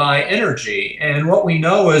driven by energy. And what we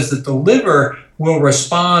know is that the liver will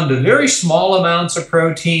respond to very small amounts of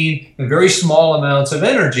protein and very small amounts of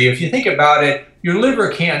energy. If you think about it, your liver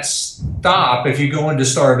can't stop if you go into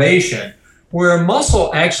starvation, where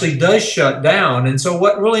muscle actually does shut down. And so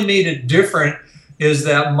what really made it different is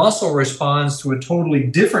that muscle responds to a totally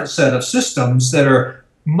different set of systems that are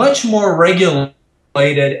much more regulated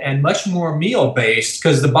and much more meal-based,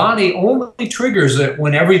 because the body only triggers it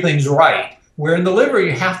when everything's right. Where in the liver,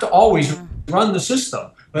 you have to always run the system.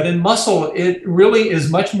 But in muscle, it really is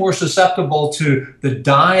much more susceptible to the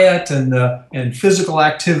diet and physical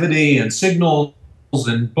activity and signals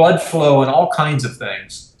and blood flow and all kinds of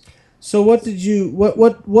things. So what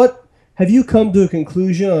have you come to a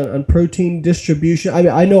conclusion on protein distribution? I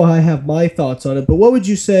mean, I know I have my thoughts on it, but what would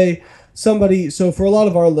you say so for a lot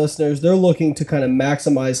of our listeners, they're looking to kind of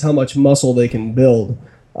maximize how much muscle they can build.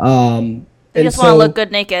 They just want to look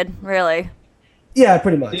good naked, really. Yeah,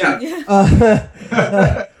 pretty much. Yeah.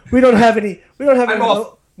 We don't have any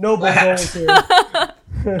noble goals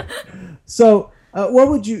here. So, what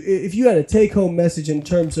would you, if you had a take-home message in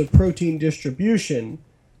terms of protein distribution?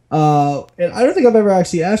 And I don't think I've ever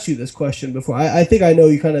actually asked you this question before. I think I know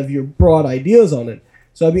you kind of your broad ideas on it.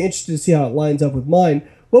 So I'd be interested to see how it lines up with mine.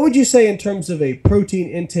 What would you say in terms of a protein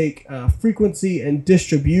intake frequency and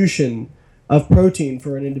distribution of protein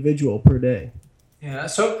for an individual per day? Yeah,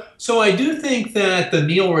 so I do think that the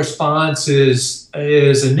meal response is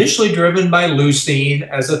initially driven by leucine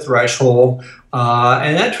as a threshold,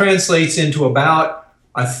 and that translates into about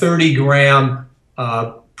a 30-gram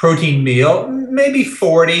protein meal, maybe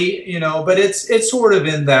 40, but it's sort of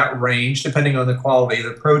in that range depending on the quality of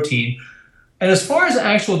the protein. And as far as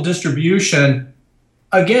actual distribution,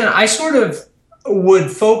 again, I sort of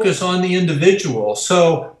would focus on the individual.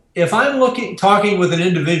 So if I'm talking with an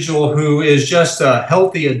individual who is just a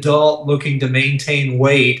healthy adult looking to maintain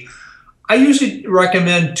weight, I usually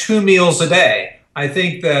recommend 2 meals a day. I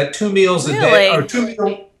think that 2 meals a day, or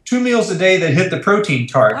two meals a day that hit the protein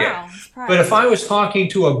target. Wow, but if I was talking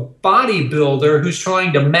to a bodybuilder who's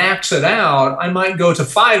trying to max it out, I might go to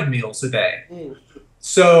 5 meals a day.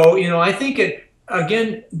 So, I think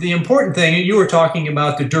again, the important thing, and you were talking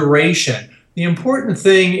about the duration. The important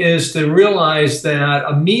thing is to realize that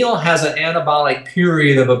a meal has an anabolic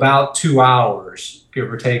period of about 2 hours,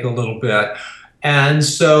 give or take a little bit. And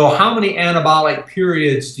so how many anabolic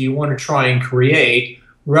periods do you want to try and create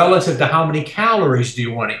relative to how many calories do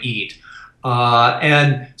you want to eat?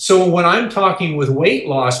 And so when I'm talking with weight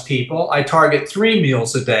loss people, I target 3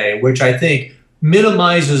 meals a day, which I think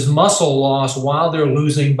minimizes muscle loss while they're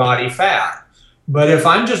losing body fat. But if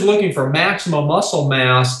I'm just looking for maximum muscle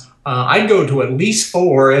mass, I'd go to at least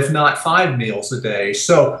 4, if not 5 meals a day.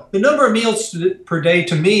 So the number of meals per day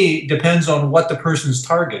to me depends on what the person's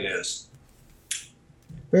target is.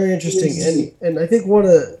 Very interesting. And I think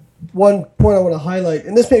one point I want to highlight,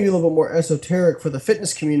 and this may be a little bit more esoteric for the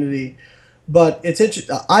fitness community, but it's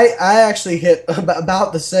interesting. I actually hit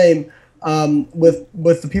about the same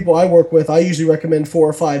with the people I work with. I usually recommend 4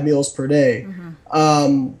 or 5 meals per day.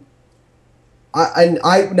 Mm-hmm.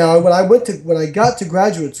 When I got to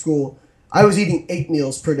graduate school, I was eating 8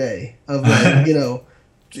 meals per day of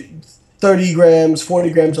 30 grams, 40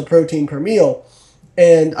 grams of protein per meal.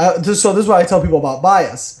 And so this is what I tell people about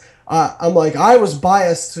bias. I'm like, I was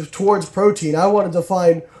biased towards protein. I wanted to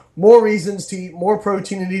find more reasons to eat more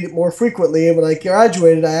protein and eat it more frequently. And when I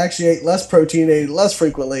graduated, I actually ate less protein and ate it less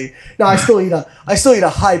frequently. Now I still eat a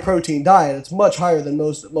high protein diet. It's much higher than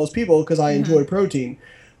most people because I enjoy protein.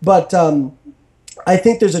 But I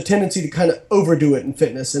think there's a tendency to kind of overdo it in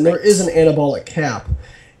fitness, and there is an anabolic cap.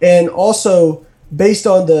 And also, based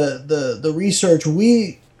on the research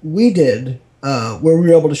we did, where we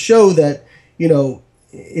were able to show that,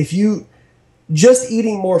 if you just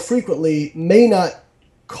eating more frequently may not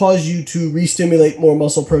cause you to re-stimulate more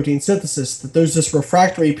muscle protein synthesis, that there's this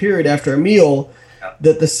refractory period after a meal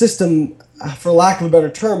that the system, for lack of a better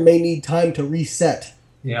term, may need time to reset.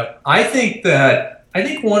 Yep. I think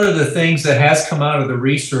one of the things that has come out of the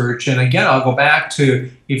research, and again, I'll go back to,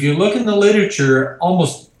 if you look in the literature,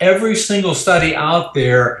 almost every single study out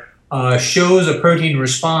there shows a protein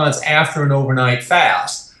response after an overnight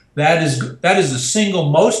fast. That is the single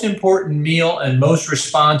most important meal and most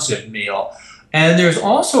responsive meal. And there's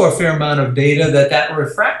also a fair amount of data that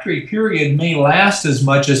refractory period may last as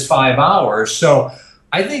much as 5 hours. So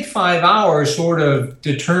I think 5 hours sort of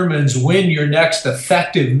determines when your next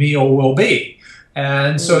effective meal will be.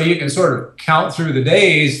 And so you can sort of count through the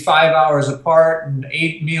days, 5 hours apart and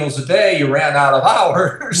 8 meals a day, you ran out of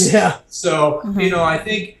hours. Yeah. So,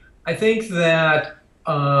 I think that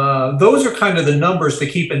those are kind of the numbers to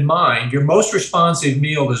keep in mind. Your most responsive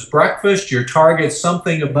meal is breakfast. Your target's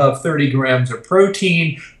something above 30 grams of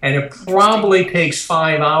protein, and it probably takes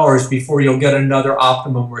 5 hours before you'll get another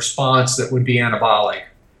optimum response that would be anabolic.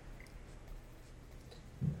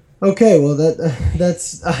 Okay, well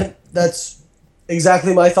that's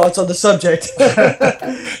exactly my thoughts on the subject.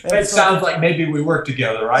 It sounds like maybe we work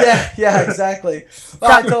together, right? Yeah, exactly.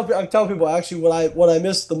 Well, I tell people actually what I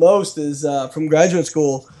miss the most is from graduate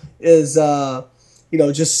school is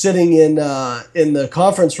just sitting in the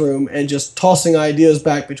conference room and just tossing ideas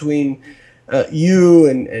back between you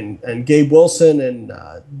and Gabe Wilson and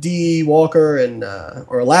Dee Walker and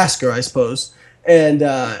or Alaska, I suppose, and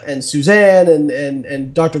Suzanne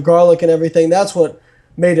and Dr. Garlic and everything. That's what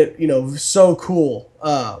made it so cool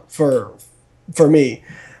for me.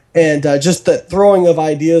 and just the throwing of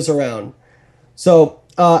ideas around. So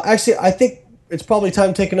actually, I think it's probably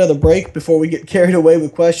time to take another break before we get carried away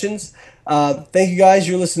with questions. Thank you guys.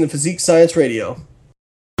 You're listening to Physique Science Radio.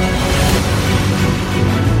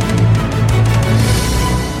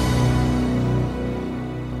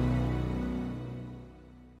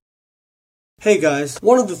 Hey guys,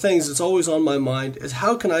 one of the things that's always on my mind is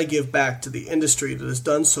how can I give back to the industry that has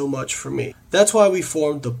done so much for me? That's why we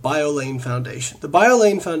formed the Layne Foundation. The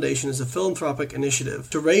Layne Foundation is a philanthropic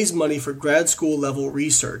initiative to raise money for grad school level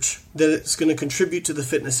research that is going to contribute to the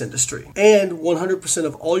fitness industry. And 100%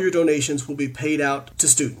 of all your donations will be paid out to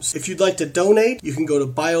students. If you'd like to donate, you can go to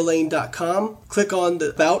biolayne.com, click on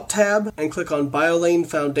the About tab, and click on Layne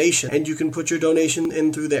Foundation, and you can put your donation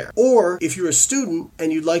in through there. Or if you're a student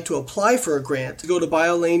and you'd like to apply for a grant, go to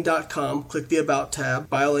biolayne.com, click the About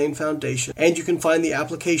tab, Layne Foundation, and you can find the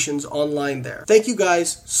applications online there. Thank you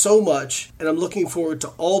guys so much, and I'm looking forward to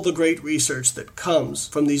all the great research that comes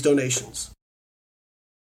from these donations.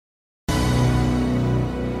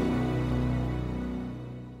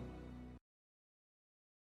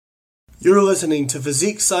 You're listening to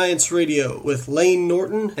Physique Science Radio with Layne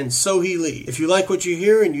Norton and Sohee Lee. If you like what you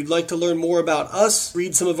hear and you'd like to learn more about us,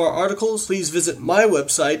 read some of our articles, please visit my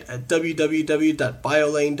website at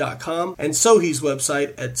www.biolayne.com and Sohee's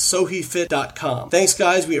website at soheefit.com. Thanks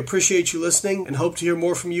guys, we appreciate you listening and hope to hear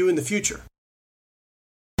more from you in the future.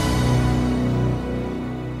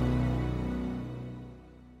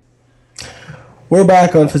 We're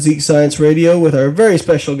back on Physique Science Radio with our very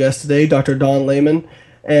special guest today, Dr. Don Layman.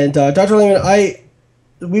 And Dr. Layman,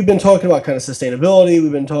 we've been talking about kind of sustainability.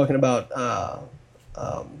 We've been talking about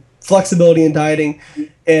flexibility in dieting.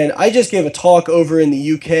 And I just gave a talk over in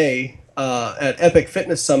the UK at Epic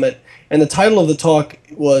Fitness Summit. And the title of the talk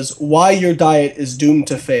was Why Your Diet is Doomed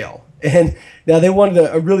to Fail. And now they wanted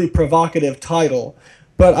a really provocative title.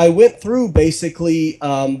 But I went through basically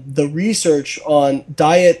the research on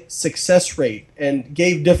diet success rate and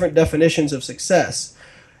gave different definitions of success.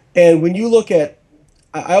 And when you look at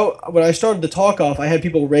when I started the talk off, I had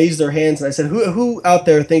people raise their hands, and I said, "Who out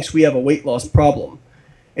there thinks we have a weight loss problem?"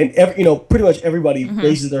 And pretty much everybody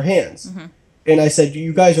raises their hands. Mm-hmm. And I said,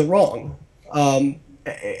 "You guys are wrong." And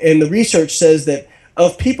the research says that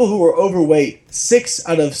of people who are overweight, 6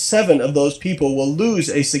 out of 7 of those people will lose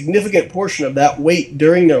a significant portion of that weight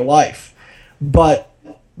during their life, but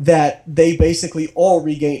that they basically all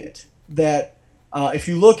regain it. That if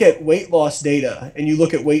you look at weight loss data and you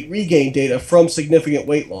look at weight regain data from significant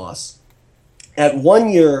weight loss, at 1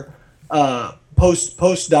 year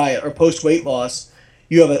post diet or post weight loss,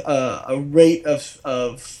 you have a rate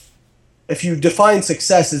of if you define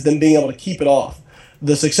success as them being able to keep it off,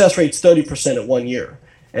 the success rate's 30% at 1 year.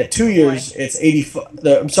 At 2 years, it's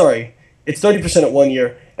 30% at 1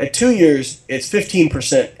 year. At 2 years, it's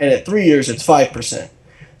 15%, and at 3 years, it's 5%.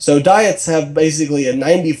 So diets have basically a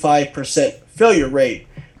 95% failure rate,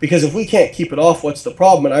 because if we can't keep it off, what's the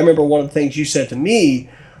problem? And I remember one of the things you said to me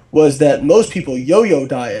was that most people yo-yo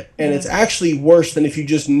diet, and it's actually worse than if you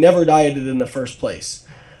just never dieted in the first place.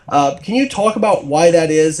 Can you talk about why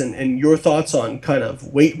that is and your thoughts on kind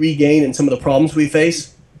of weight regain and some of the problems we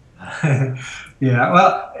face? Yeah,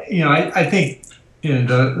 well, I think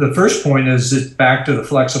the first point is it's back to the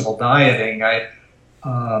flexible dieting.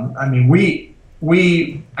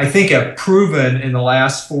 We I think have proven in the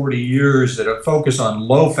last 40 years that a focus on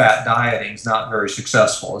low-fat dieting is not very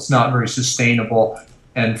successful. It's not very sustainable,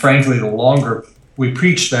 and frankly, the longer we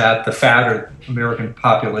preach that, the fatter American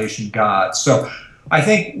population got. So I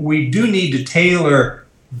think we do need to tailor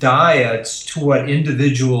diets to what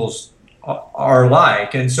individuals are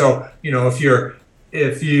like. And so,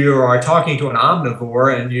 if you are talking to an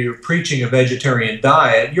omnivore and you're preaching a vegetarian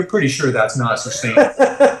diet, you're pretty sure that's not sustainable.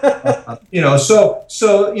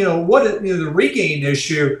 The regain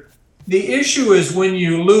issue, the issue is when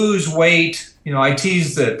you lose weight. I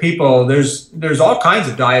tease that people, there's all kinds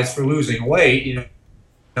of diets for losing weight.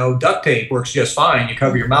 Duct tape works just fine. You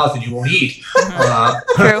cover your mouth and you won't eat.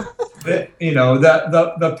 True.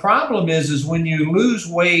 The problem is when you lose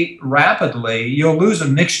weight rapidly, you'll lose a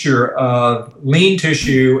mixture of lean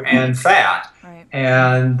tissue and fat. Right.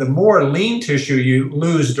 And the more lean tissue you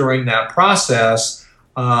lose during that process,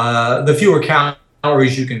 the fewer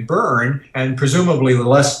calories you can burn, and presumably the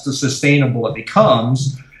less sustainable it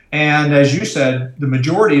becomes. And as you said, the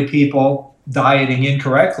majority of people dieting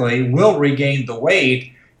incorrectly will regain the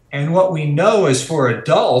weight. And what we know is for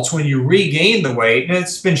adults, when you regain the weight, and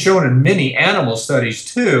it's been shown in many animal studies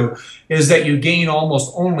too, is that you gain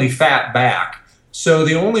almost only fat back. So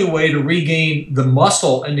the only way to regain the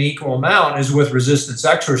muscle in the equal amount is with resistance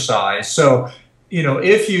exercise. So,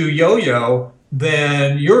 if you yo-yo,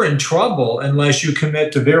 then you're in trouble unless you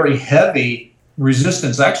commit to very heavy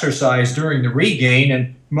resistance exercise during the regain.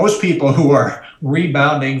 And most people who are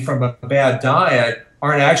rebounding from a bad diet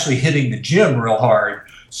aren't actually hitting the gym real hard.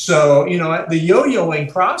 So, the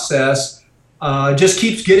yo-yoing process just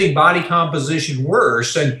keeps getting body composition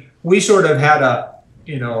worse. And we sort of had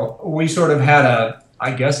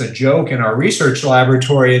I guess, a joke in our research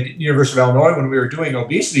laboratory at the University of Illinois when we were doing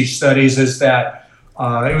obesity studies, is that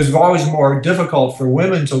it was always more difficult for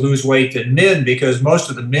women to lose weight than men, because most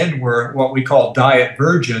of the men were what we call diet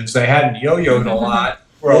virgins. They hadn't yo-yoed a lot,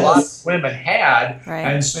 where a lot of women had,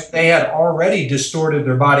 and so they had already distorted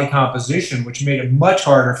their body composition, which made it much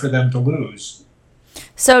harder for them to lose.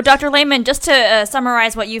 So, Dr. Layman, just to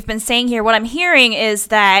summarize what you've been saying here, what I'm hearing is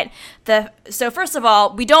that so first of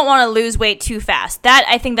all, we don't want to lose weight too fast. That,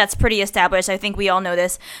 I think that's pretty established. I think we all know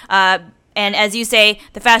this. And as you say,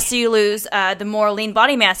 the faster you lose, the more lean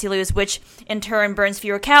body mass you lose, which in turn burns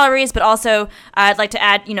fewer calories. But also, I'd like to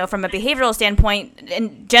add, from a behavioral standpoint,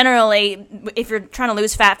 and generally, if you're trying to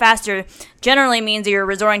lose fat faster, generally means you're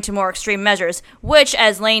resorting to more extreme measures, which,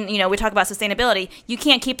 as Layne, we talk about sustainability, you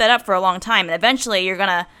can't keep that up for a long time, and eventually you're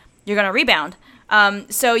gonna rebound.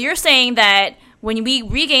 So you're saying that when we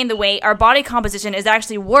regain the weight, our body composition is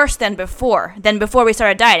actually worse than before we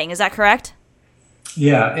started dieting. Is that correct?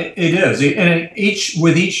 Yeah, it is. And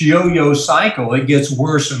with each yo-yo cycle, it gets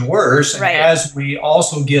worse and worse. And as we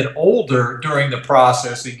also get older during the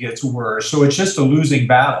process, it gets worse. So it's just a losing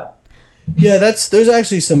battle. Yeah, there's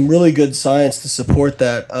actually some really good science to support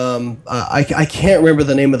that. I can't remember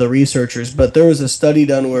the name of the researchers, but there was a study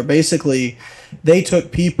done where basically they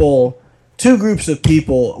took two groups of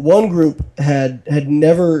people. One group had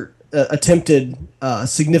never attempted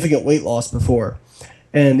significant weight loss before.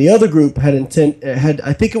 And the other group had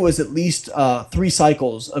I think it was at least 3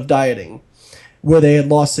 cycles of dieting where they had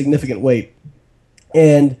lost significant weight.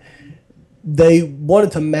 And they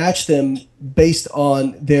wanted to match them based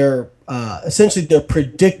on their essentially their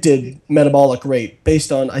predicted metabolic rate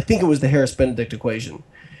based on, I think it was the Harris-Benedict equation.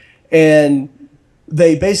 And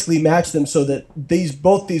they basically matched them so that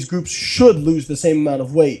both these groups should lose the same amount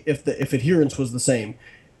of weight if adherence was the same.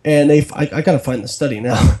 And I got to find the study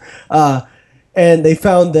now. And they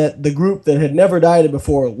found that the group that had never dieted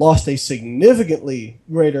before lost a significantly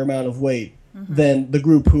greater amount of weight than the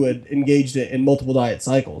group who had engaged in multiple diet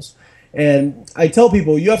cycles. And I tell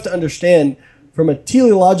people, you have to understand, from a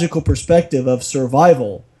teleological perspective of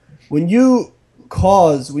survival, when you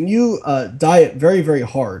diet very, very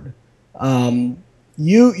hard,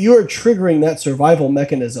 you are triggering that survival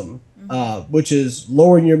mechanism, which is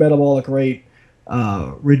lowering your metabolic rate,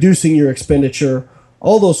 reducing your expenditure,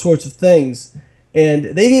 all those sorts of things. And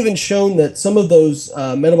they've even shown that some of those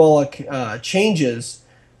metabolic changes,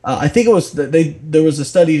 I think it was there was a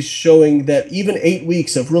study showing that even 8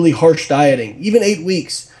 weeks of really harsh dieting, even 8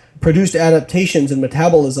 weeks, produced adaptations in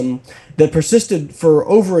metabolism that persisted for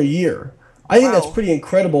over a year. I think that's pretty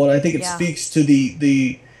incredible, and I think it speaks to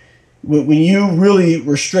the when you really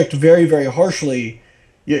restrict very, very harshly,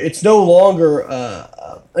 it's no longer,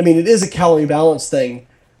 it is a calorie balance thing,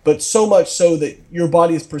 but so much so that your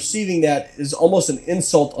body is perceiving that is almost an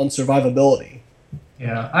insult on survivability.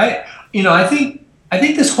 Yeah, I think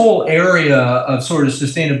this whole area of sort of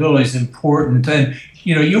sustainability is important. And,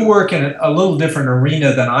 you work in a little different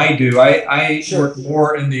arena than I do. I work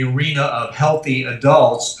more in the arena of healthy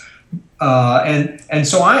adults. And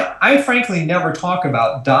so I frankly never talk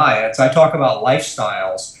about diets. I talk about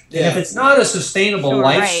lifestyles. Yeah. And if it's not a sustainable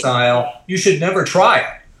lifestyle, you should never try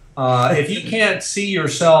it. If you can't see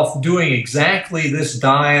yourself doing exactly this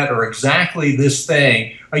diet or exactly this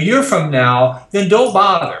thing a year from now, then don't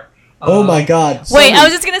bother. Oh my God! Wait, I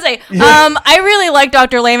was just gonna say, I really like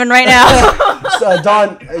Dr. Layman right now.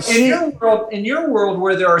 Don, in your world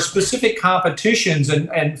where there are specific competitions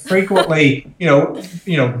and frequently,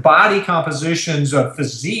 body compositions of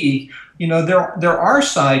physique, there are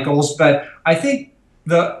cycles, but I think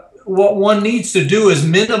what one needs to do is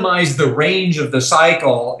minimize the range of the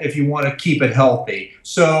cycle if you want to keep it healthy.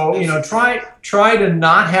 So, try to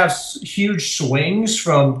not have huge swings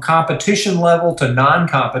from competition level to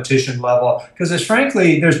non-competition level, because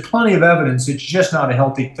frankly, there's plenty of evidence it's just not a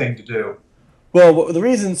healthy thing to do. Well, the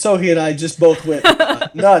reason Sohi and I just both went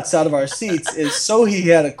nuts out of our seats is Sohi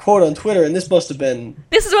had a quote on Twitter, and this must have been...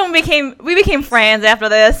 This is when we became friends after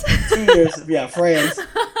this. 2 years, friends.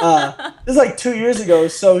 This is like 2 years ago.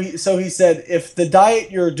 So he said, if the diet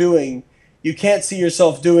you're doing, you can't see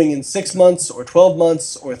yourself doing in 6 months or 12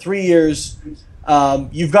 months or 3 years,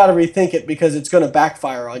 you've got to rethink it because it's going to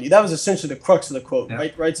backfire on you. That was essentially the crux of the quote,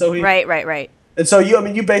 right, Sohi? Right. And so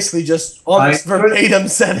you basically just almost verbatim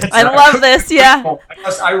said it. I love this. Yeah.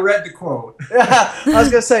 I read the quote. Yeah, I was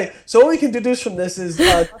gonna say. So what we can deduce from this is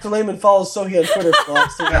Dr. Layman follows Sohi on Twitter for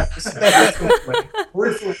lots of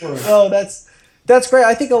Word for word. Oh, that's great.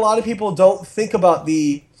 I think a lot of people don't think about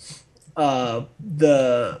these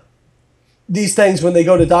things when they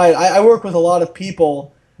go to diet. I work with a lot of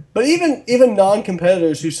people, but even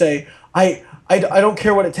non-competitors who say I don't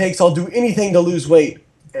care what it takes. I'll do anything to lose weight.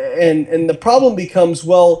 And the problem becomes,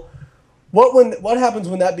 well, what happens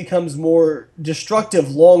when that becomes more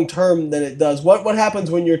destructive long term than it does? What happens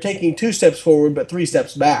when you're taking 2 steps forward but 3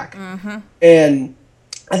 steps back? Mm-hmm. And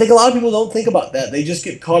I think a lot of people don't think about that. They just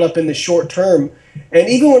get caught up in the short term. And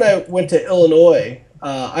even when I went to Illinois,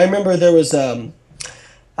 I remember there was they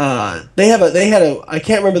had a I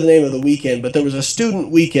can't remember the name of the weekend, but there was a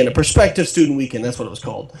student weekend, a prospective student weekend. That's what it was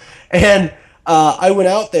called. And I went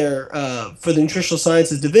out there for the nutritional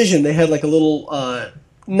sciences division. They had like a little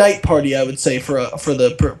night party, I would say, for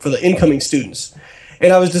the incoming students.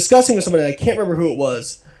 And I was discussing with somebody, I can't remember who it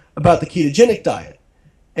was, about the ketogenic diet.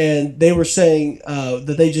 And they were saying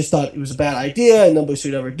that they just thought it was a bad idea and nobody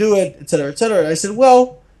should ever do it, et cetera, et cetera. And I said,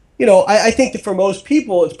 well, I think that for most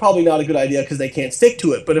people it's probably not a good idea because they can't stick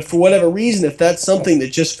to it. But if for whatever reason, if that's something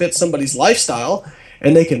that just fits somebody's lifestyle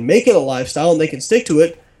and they can make it a lifestyle and they can stick to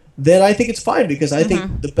it, then I think it's fine because I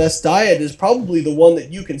think the best diet is probably the one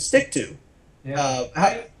that you can stick to. Yeah,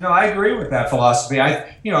 I agree with that philosophy. I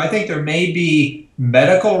think there may be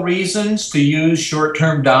medical reasons to use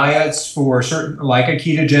short-term diets for certain, like a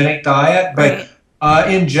ketogenic diet, but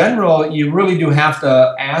in general, you really do have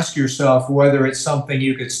to ask yourself whether it's something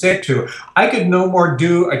you could stick to. I could no more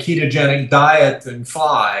do a ketogenic diet than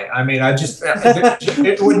fly. I mean,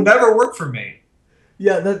 it would never work for me.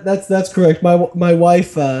 Yeah, that's correct. My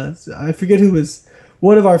wife, I forget who was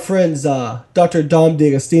one of our friends, Dr. Dom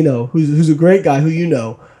D'Agostino, who's a great guy who you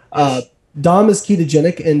know. Dom is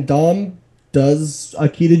ketogenic, and Dom does a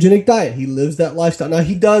ketogenic diet. He lives that lifestyle. Now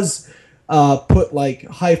he does put like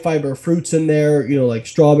high fiber fruits in there, like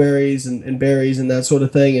strawberries and berries and that sort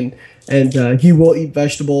of thing, and he will eat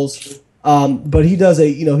vegetables. But he does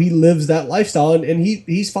he lives that lifestyle, and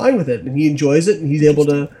he's fine with it, and he enjoys it, and he's able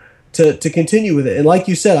to continue with it. And like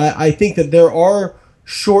you said, I think that there are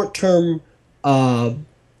short-term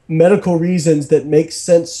medical reasons that make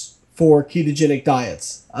sense for ketogenic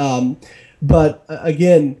diets. But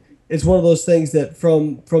again, it's one of those things that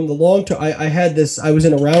from the long term, I was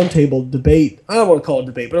in a roundtable debate. I don't want to call it a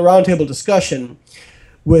debate, but a roundtable discussion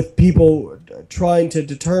with people trying to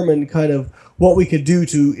determine kind of what we could do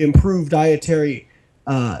to improve dietary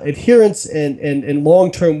adherence and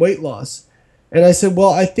long-term weight loss. And I said,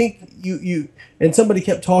 well, I think you and somebody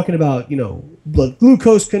kept talking about, blood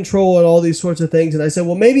glucose control and all these sorts of things. And I said,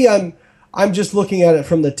 well, maybe I'm just looking at it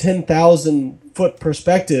from the 10,000 foot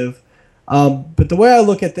perspective. But the way I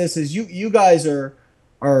look at this is you guys are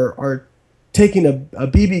taking a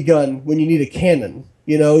BB gun when you need a cannon.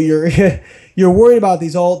 You're worried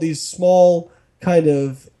about all these small kind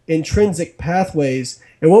of intrinsic pathways.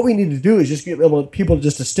 And what we need to do is just get people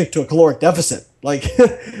just to stick to a caloric deficit. Like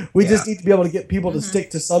we just need to be able to get people to stick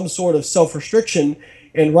to some sort of self-restriction.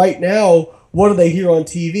 And right now, what do they hear on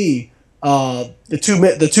TV?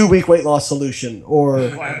 The 2 week weight loss solution, or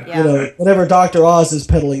whatever Dr. Oz is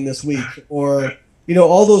peddling this week, or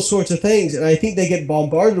all those sorts of things. And I think they get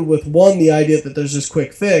bombarded with, one, the idea that there's this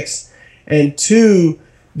quick fix, and two,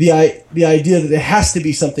 the idea that it has to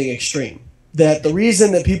be something extreme. That the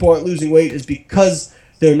reason that people aren't losing weight is because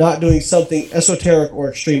they're not doing something esoteric or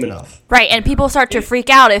extreme enough. Right, and people start to freak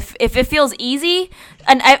out if it feels easy.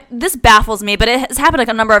 And this baffles me, but it has happened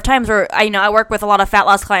a number of times where I work with a lot of fat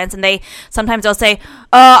loss clients, and they'll say,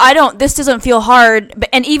 this doesn't feel hard.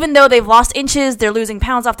 And even though they've lost inches, they're losing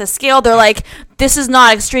pounds off the scale, they're like, this is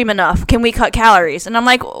not extreme enough. Can we cut calories? And I'm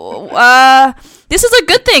like, this is a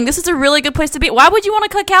good thing. This is a really good place to be. Why would you want to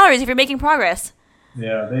cut calories if you're making progress?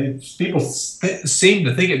 Yeah, people seem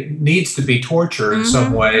to think it needs to be torture in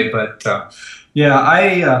some way, but I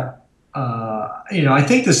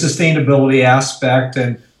think the sustainability aspect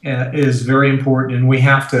is very important, and we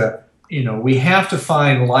have to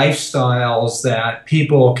find lifestyles that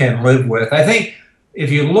people can live with. I think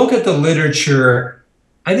if you look at the literature,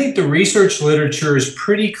 I think the research literature is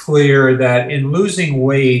pretty clear that in losing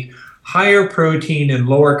weight, higher protein and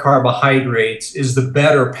lower carbohydrates is the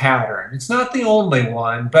better pattern. It's not the only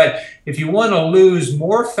one, but if you want to lose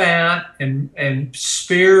more fat and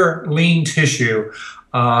spare lean tissue,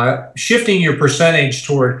 shifting your percentage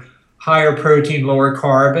toward higher protein, lower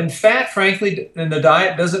carb, and fat, frankly, in the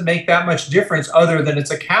diet doesn't make that much difference other than it's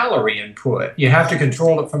a calorie input. You have to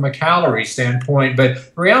control it from a calorie standpoint, but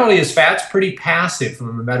the reality is fat's pretty passive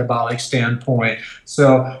from a metabolic standpoint.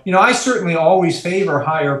 So, I certainly always favor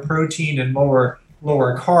higher protein and lower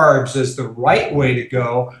carbs as the right way to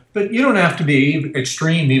go, but you don't have to be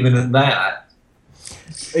extreme even in that.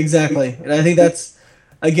 Exactly. And I think that's,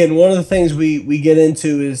 again, one of the things we get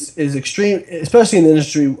into is extreme, especially in the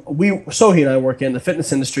industry Sohi and I work in the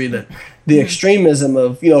fitness industry, that the extremism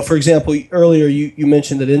of, for example, earlier you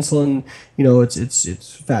mentioned that insulin,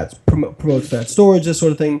 it's fat, promotes fat storage, this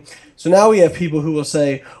sort of thing. So now we have people who will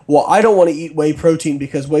say, well, I don't want to eat whey protein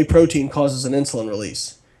because whey protein causes an insulin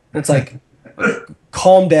release. And it's like,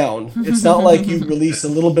 calm down. It's not like you release a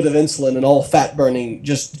little bit of insulin and all fat burning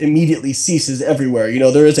just immediately ceases everywhere.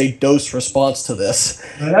 There is a dose response to this.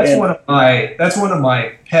 That's one of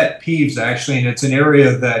my pet peeves, actually, and it's an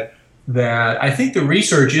area that I think the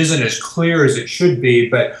research isn't as clear as it should be.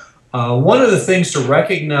 But one of the things to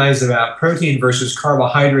recognize about protein versus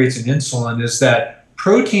carbohydrates and insulin is that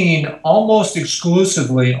protein almost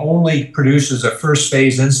exclusively only produces a first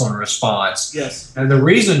phase insulin response. Yes. And the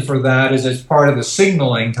reason for that is it's part of the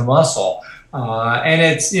signaling to muscle. And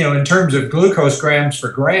it's, in terms of glucose grams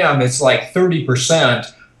per gram, it's like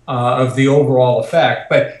 30% of the overall effect.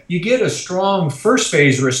 But you get a strong first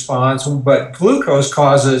phase response, but glucose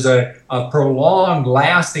causes a prolonged,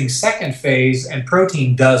 lasting second phase, and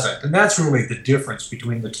protein doesn't. And that's really the difference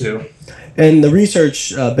between the two. And the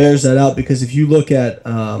research bears that out, because if you look at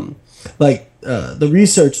the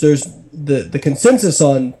research, there's the consensus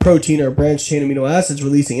on protein or branched chain amino acids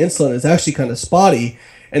releasing insulin is actually kind of spotty.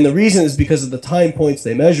 And the reason is because of the time points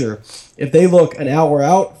they measure. If they look an hour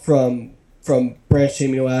out from branched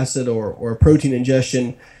chain amino acid or protein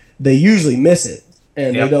ingestion, they usually miss it,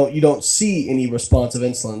 and you don't see any response of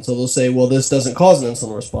insulin. So they'll say, well, this doesn't cause an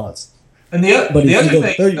insulin response. And the other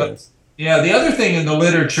thing in the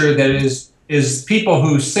literature that is people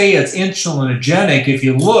who say it's insulinogenic, if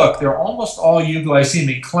you look, they're almost all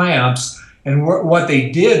euglycemic clamps, and what they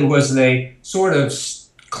did was they sort of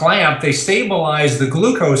they stabilize the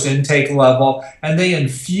glucose intake level, and they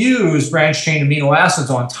infuse branched chain amino acids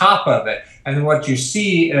on top of it. And what you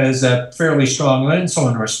see is a fairly strong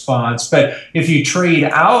insulin response. But if you trade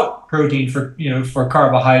out protein for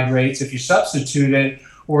carbohydrates, if you substitute it,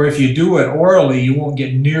 or if you do it orally, you won't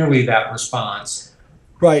get nearly that response.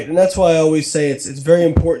 Right, and that's why I always say it's very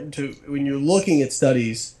important to, when you're looking at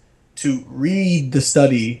studies, to read the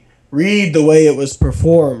study, read the way it was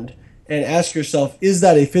performed, and ask yourself, is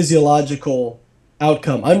that a physiological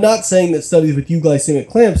outcome? I'm not saying that studies with euglycemic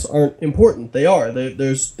clamps aren't important. They are.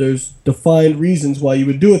 There's defined reasons why you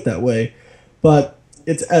would do it that way, but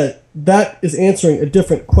that is answering a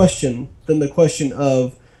different question than the question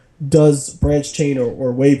of, does branched chain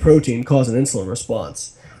or whey protein cause an insulin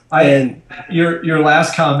response? Your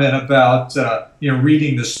last comment about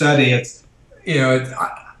reading the study,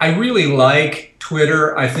 I really like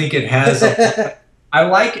Twitter. I think it has I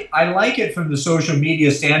like it from the social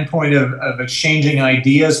media standpoint of exchanging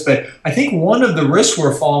ideas, but I think one of the risks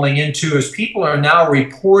we're falling into is people are now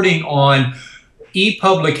reporting on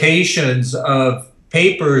e-publications of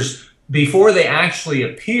papers before they actually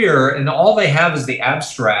appear, and all they have is the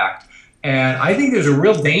abstract. And I think there's a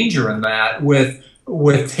real danger in that, with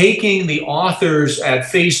taking the authors at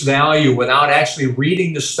face value without actually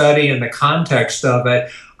reading the study and the context of it.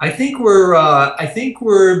 I think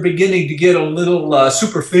we're beginning to get a little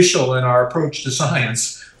superficial in our approach to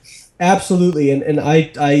science. Absolutely, and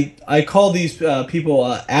I call these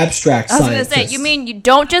people abstract scientists. I was going to say, you mean you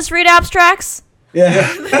don't just read abstracts? Yeah.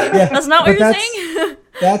 That's not what you're saying?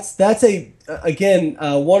 That's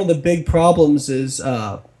one of the big problems is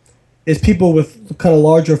people with kind of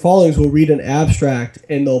larger followings will read an abstract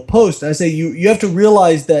and they'll post. I say you have to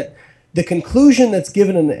realize that the conclusion that's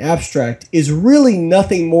given in an abstract is really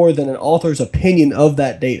nothing more than an author's opinion of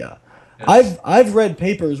that data. Yes. I've read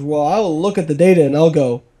papers where I'll look at the data and I'll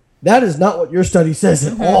go, that is not what your study says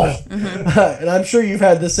at all. And I'm sure you've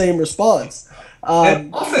had the same response.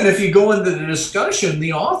 And often if you go into the discussion,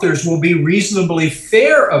 the authors will be reasonably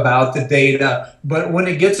fair about the data, but when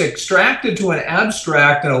it gets extracted to an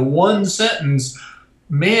abstract in a one sentence,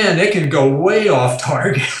 man, it can go way off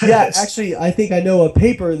target. Yeah, actually, I think I know a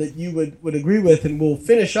paper that you would agree with, and we'll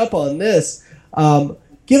finish up on this.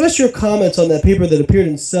 Give us your comments on that paper that appeared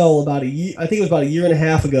in Cell about I think it was about a year and a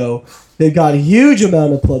half ago. That got a huge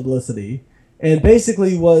amount of publicity. And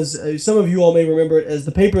basically was, some of you all may remember it as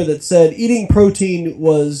the paper that said eating protein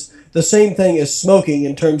was the same thing as smoking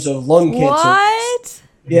in terms of lung cancer. What?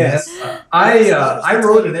 Yes. I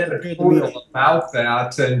wrote an editorial about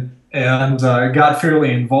that, and got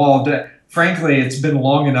fairly involved. Frankly, it's been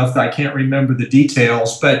long enough that I can't remember the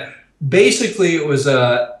details, but basically it was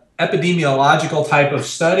a epidemiological type of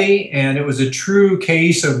study, and it was a true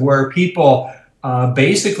case of where people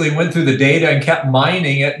basically went through the data and kept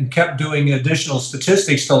mining it and kept doing additional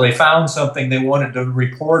statistics till they found something they wanted to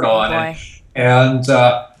report on. And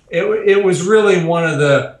it was really one of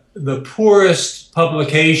the poorest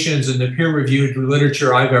publications in the peer-reviewed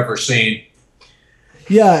literature I've ever seen.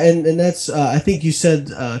 Yeah, and that's, I think you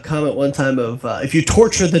said a comment one time of, if you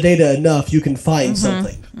torture the data enough, you can find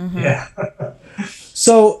something. Yeah.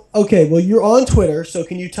 So, okay, well, you're on Twitter, so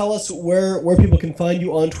can you tell us where people can find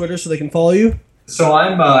you on Twitter so they can follow you? So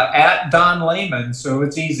I'm at Don Layman, so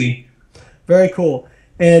it's easy. Very cool.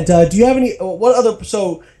 And do you have any,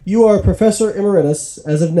 so you are Professor Emeritus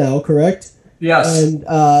as of now, correct? Yes.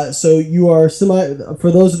 And so you are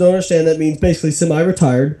for those who don't understand, that means basically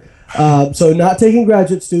semi-retired. So not taking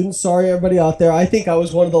graduate students. Sorry, everybody out there. I think I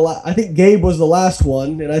was one of the I think Gabe was the last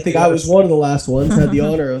one, and I think I was one of the last ones, had the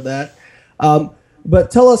honor of that.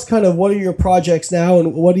 But tell us kind of what are your projects now,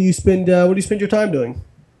 and what do you spend your time doing?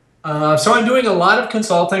 So I'm doing a lot of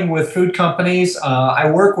consulting with food companies.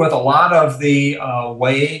 I work with a lot of the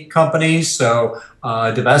whey companies, so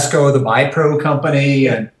Devesco, the Bipro company,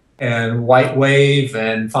 and White Wave,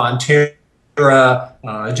 and Fonterra,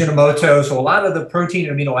 Ajinomoto, so a lot of the protein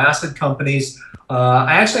and amino acid companies.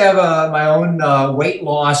 I actually have my own weight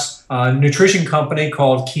loss nutrition company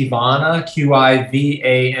called Kivana,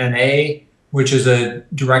 Qivana, which is a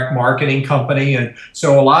direct marketing company. And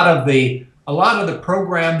so a lot of the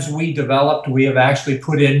programs we developed, we have actually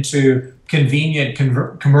put into convenient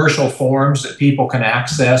commercial forms that people can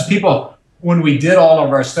access. People, when we did all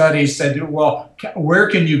of our studies, said, well, where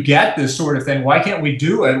can you get this sort of thing? Why can't we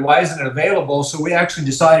do it? Why isn't it available? So we actually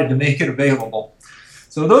decided to make it available.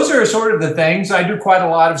 So those are sort of the things. I do quite a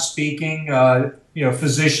lot of speaking,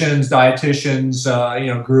 physicians, dietitians,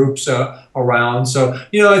 groups around. So,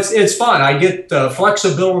 it's fun. I get the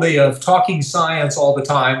flexibility of talking science all the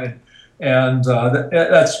time, and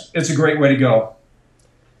it's a great way to go.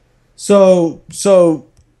 So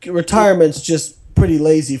retirement's just pretty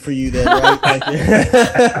lazy for you then, right?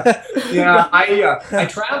 Yeah, I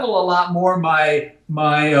travel a lot more. My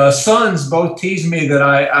sons both tease me that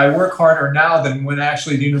I work harder now than when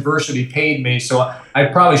actually the university paid me. So I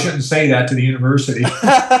probably shouldn't say that to the university.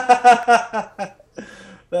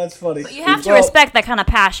 That's funny. But you have to respect that kind of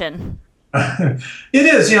passion. It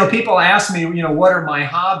is. People ask me, what are my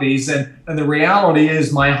hobbies? And the reality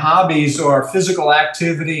is my hobbies are physical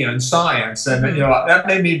activity and science. And, that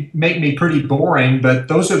make me pretty boring, but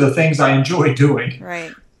those are the things I enjoy doing.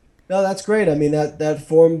 Right. No, that's great. I mean, that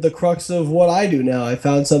formed the crux of what I do now. I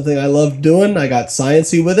found something I loved doing. I got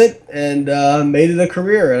sciencey with it and made it a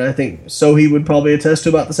career. And I think he would probably attest to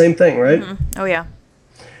about the same thing, right? Mm-hmm. Oh, yeah.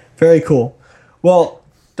 Very cool. Well,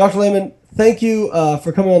 Dr. Layman, thank you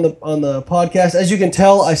for coming on the podcast. As you can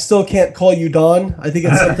tell, I still can't call you Don. I think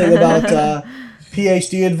it's something about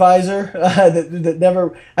PhD advisor that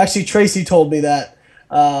never. Actually, Tracy told me that,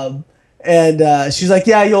 and she's like,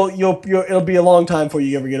 "Yeah, it'll be a long time before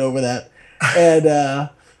you ever get over that." And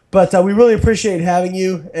but we really appreciate having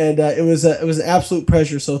you, and it was an absolute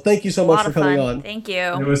pleasure. So thank you so much for coming on. Thank you.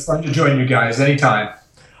 It was fun to join you guys anytime.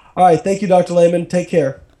 All right, thank you, Dr. Layman. Take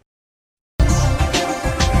care.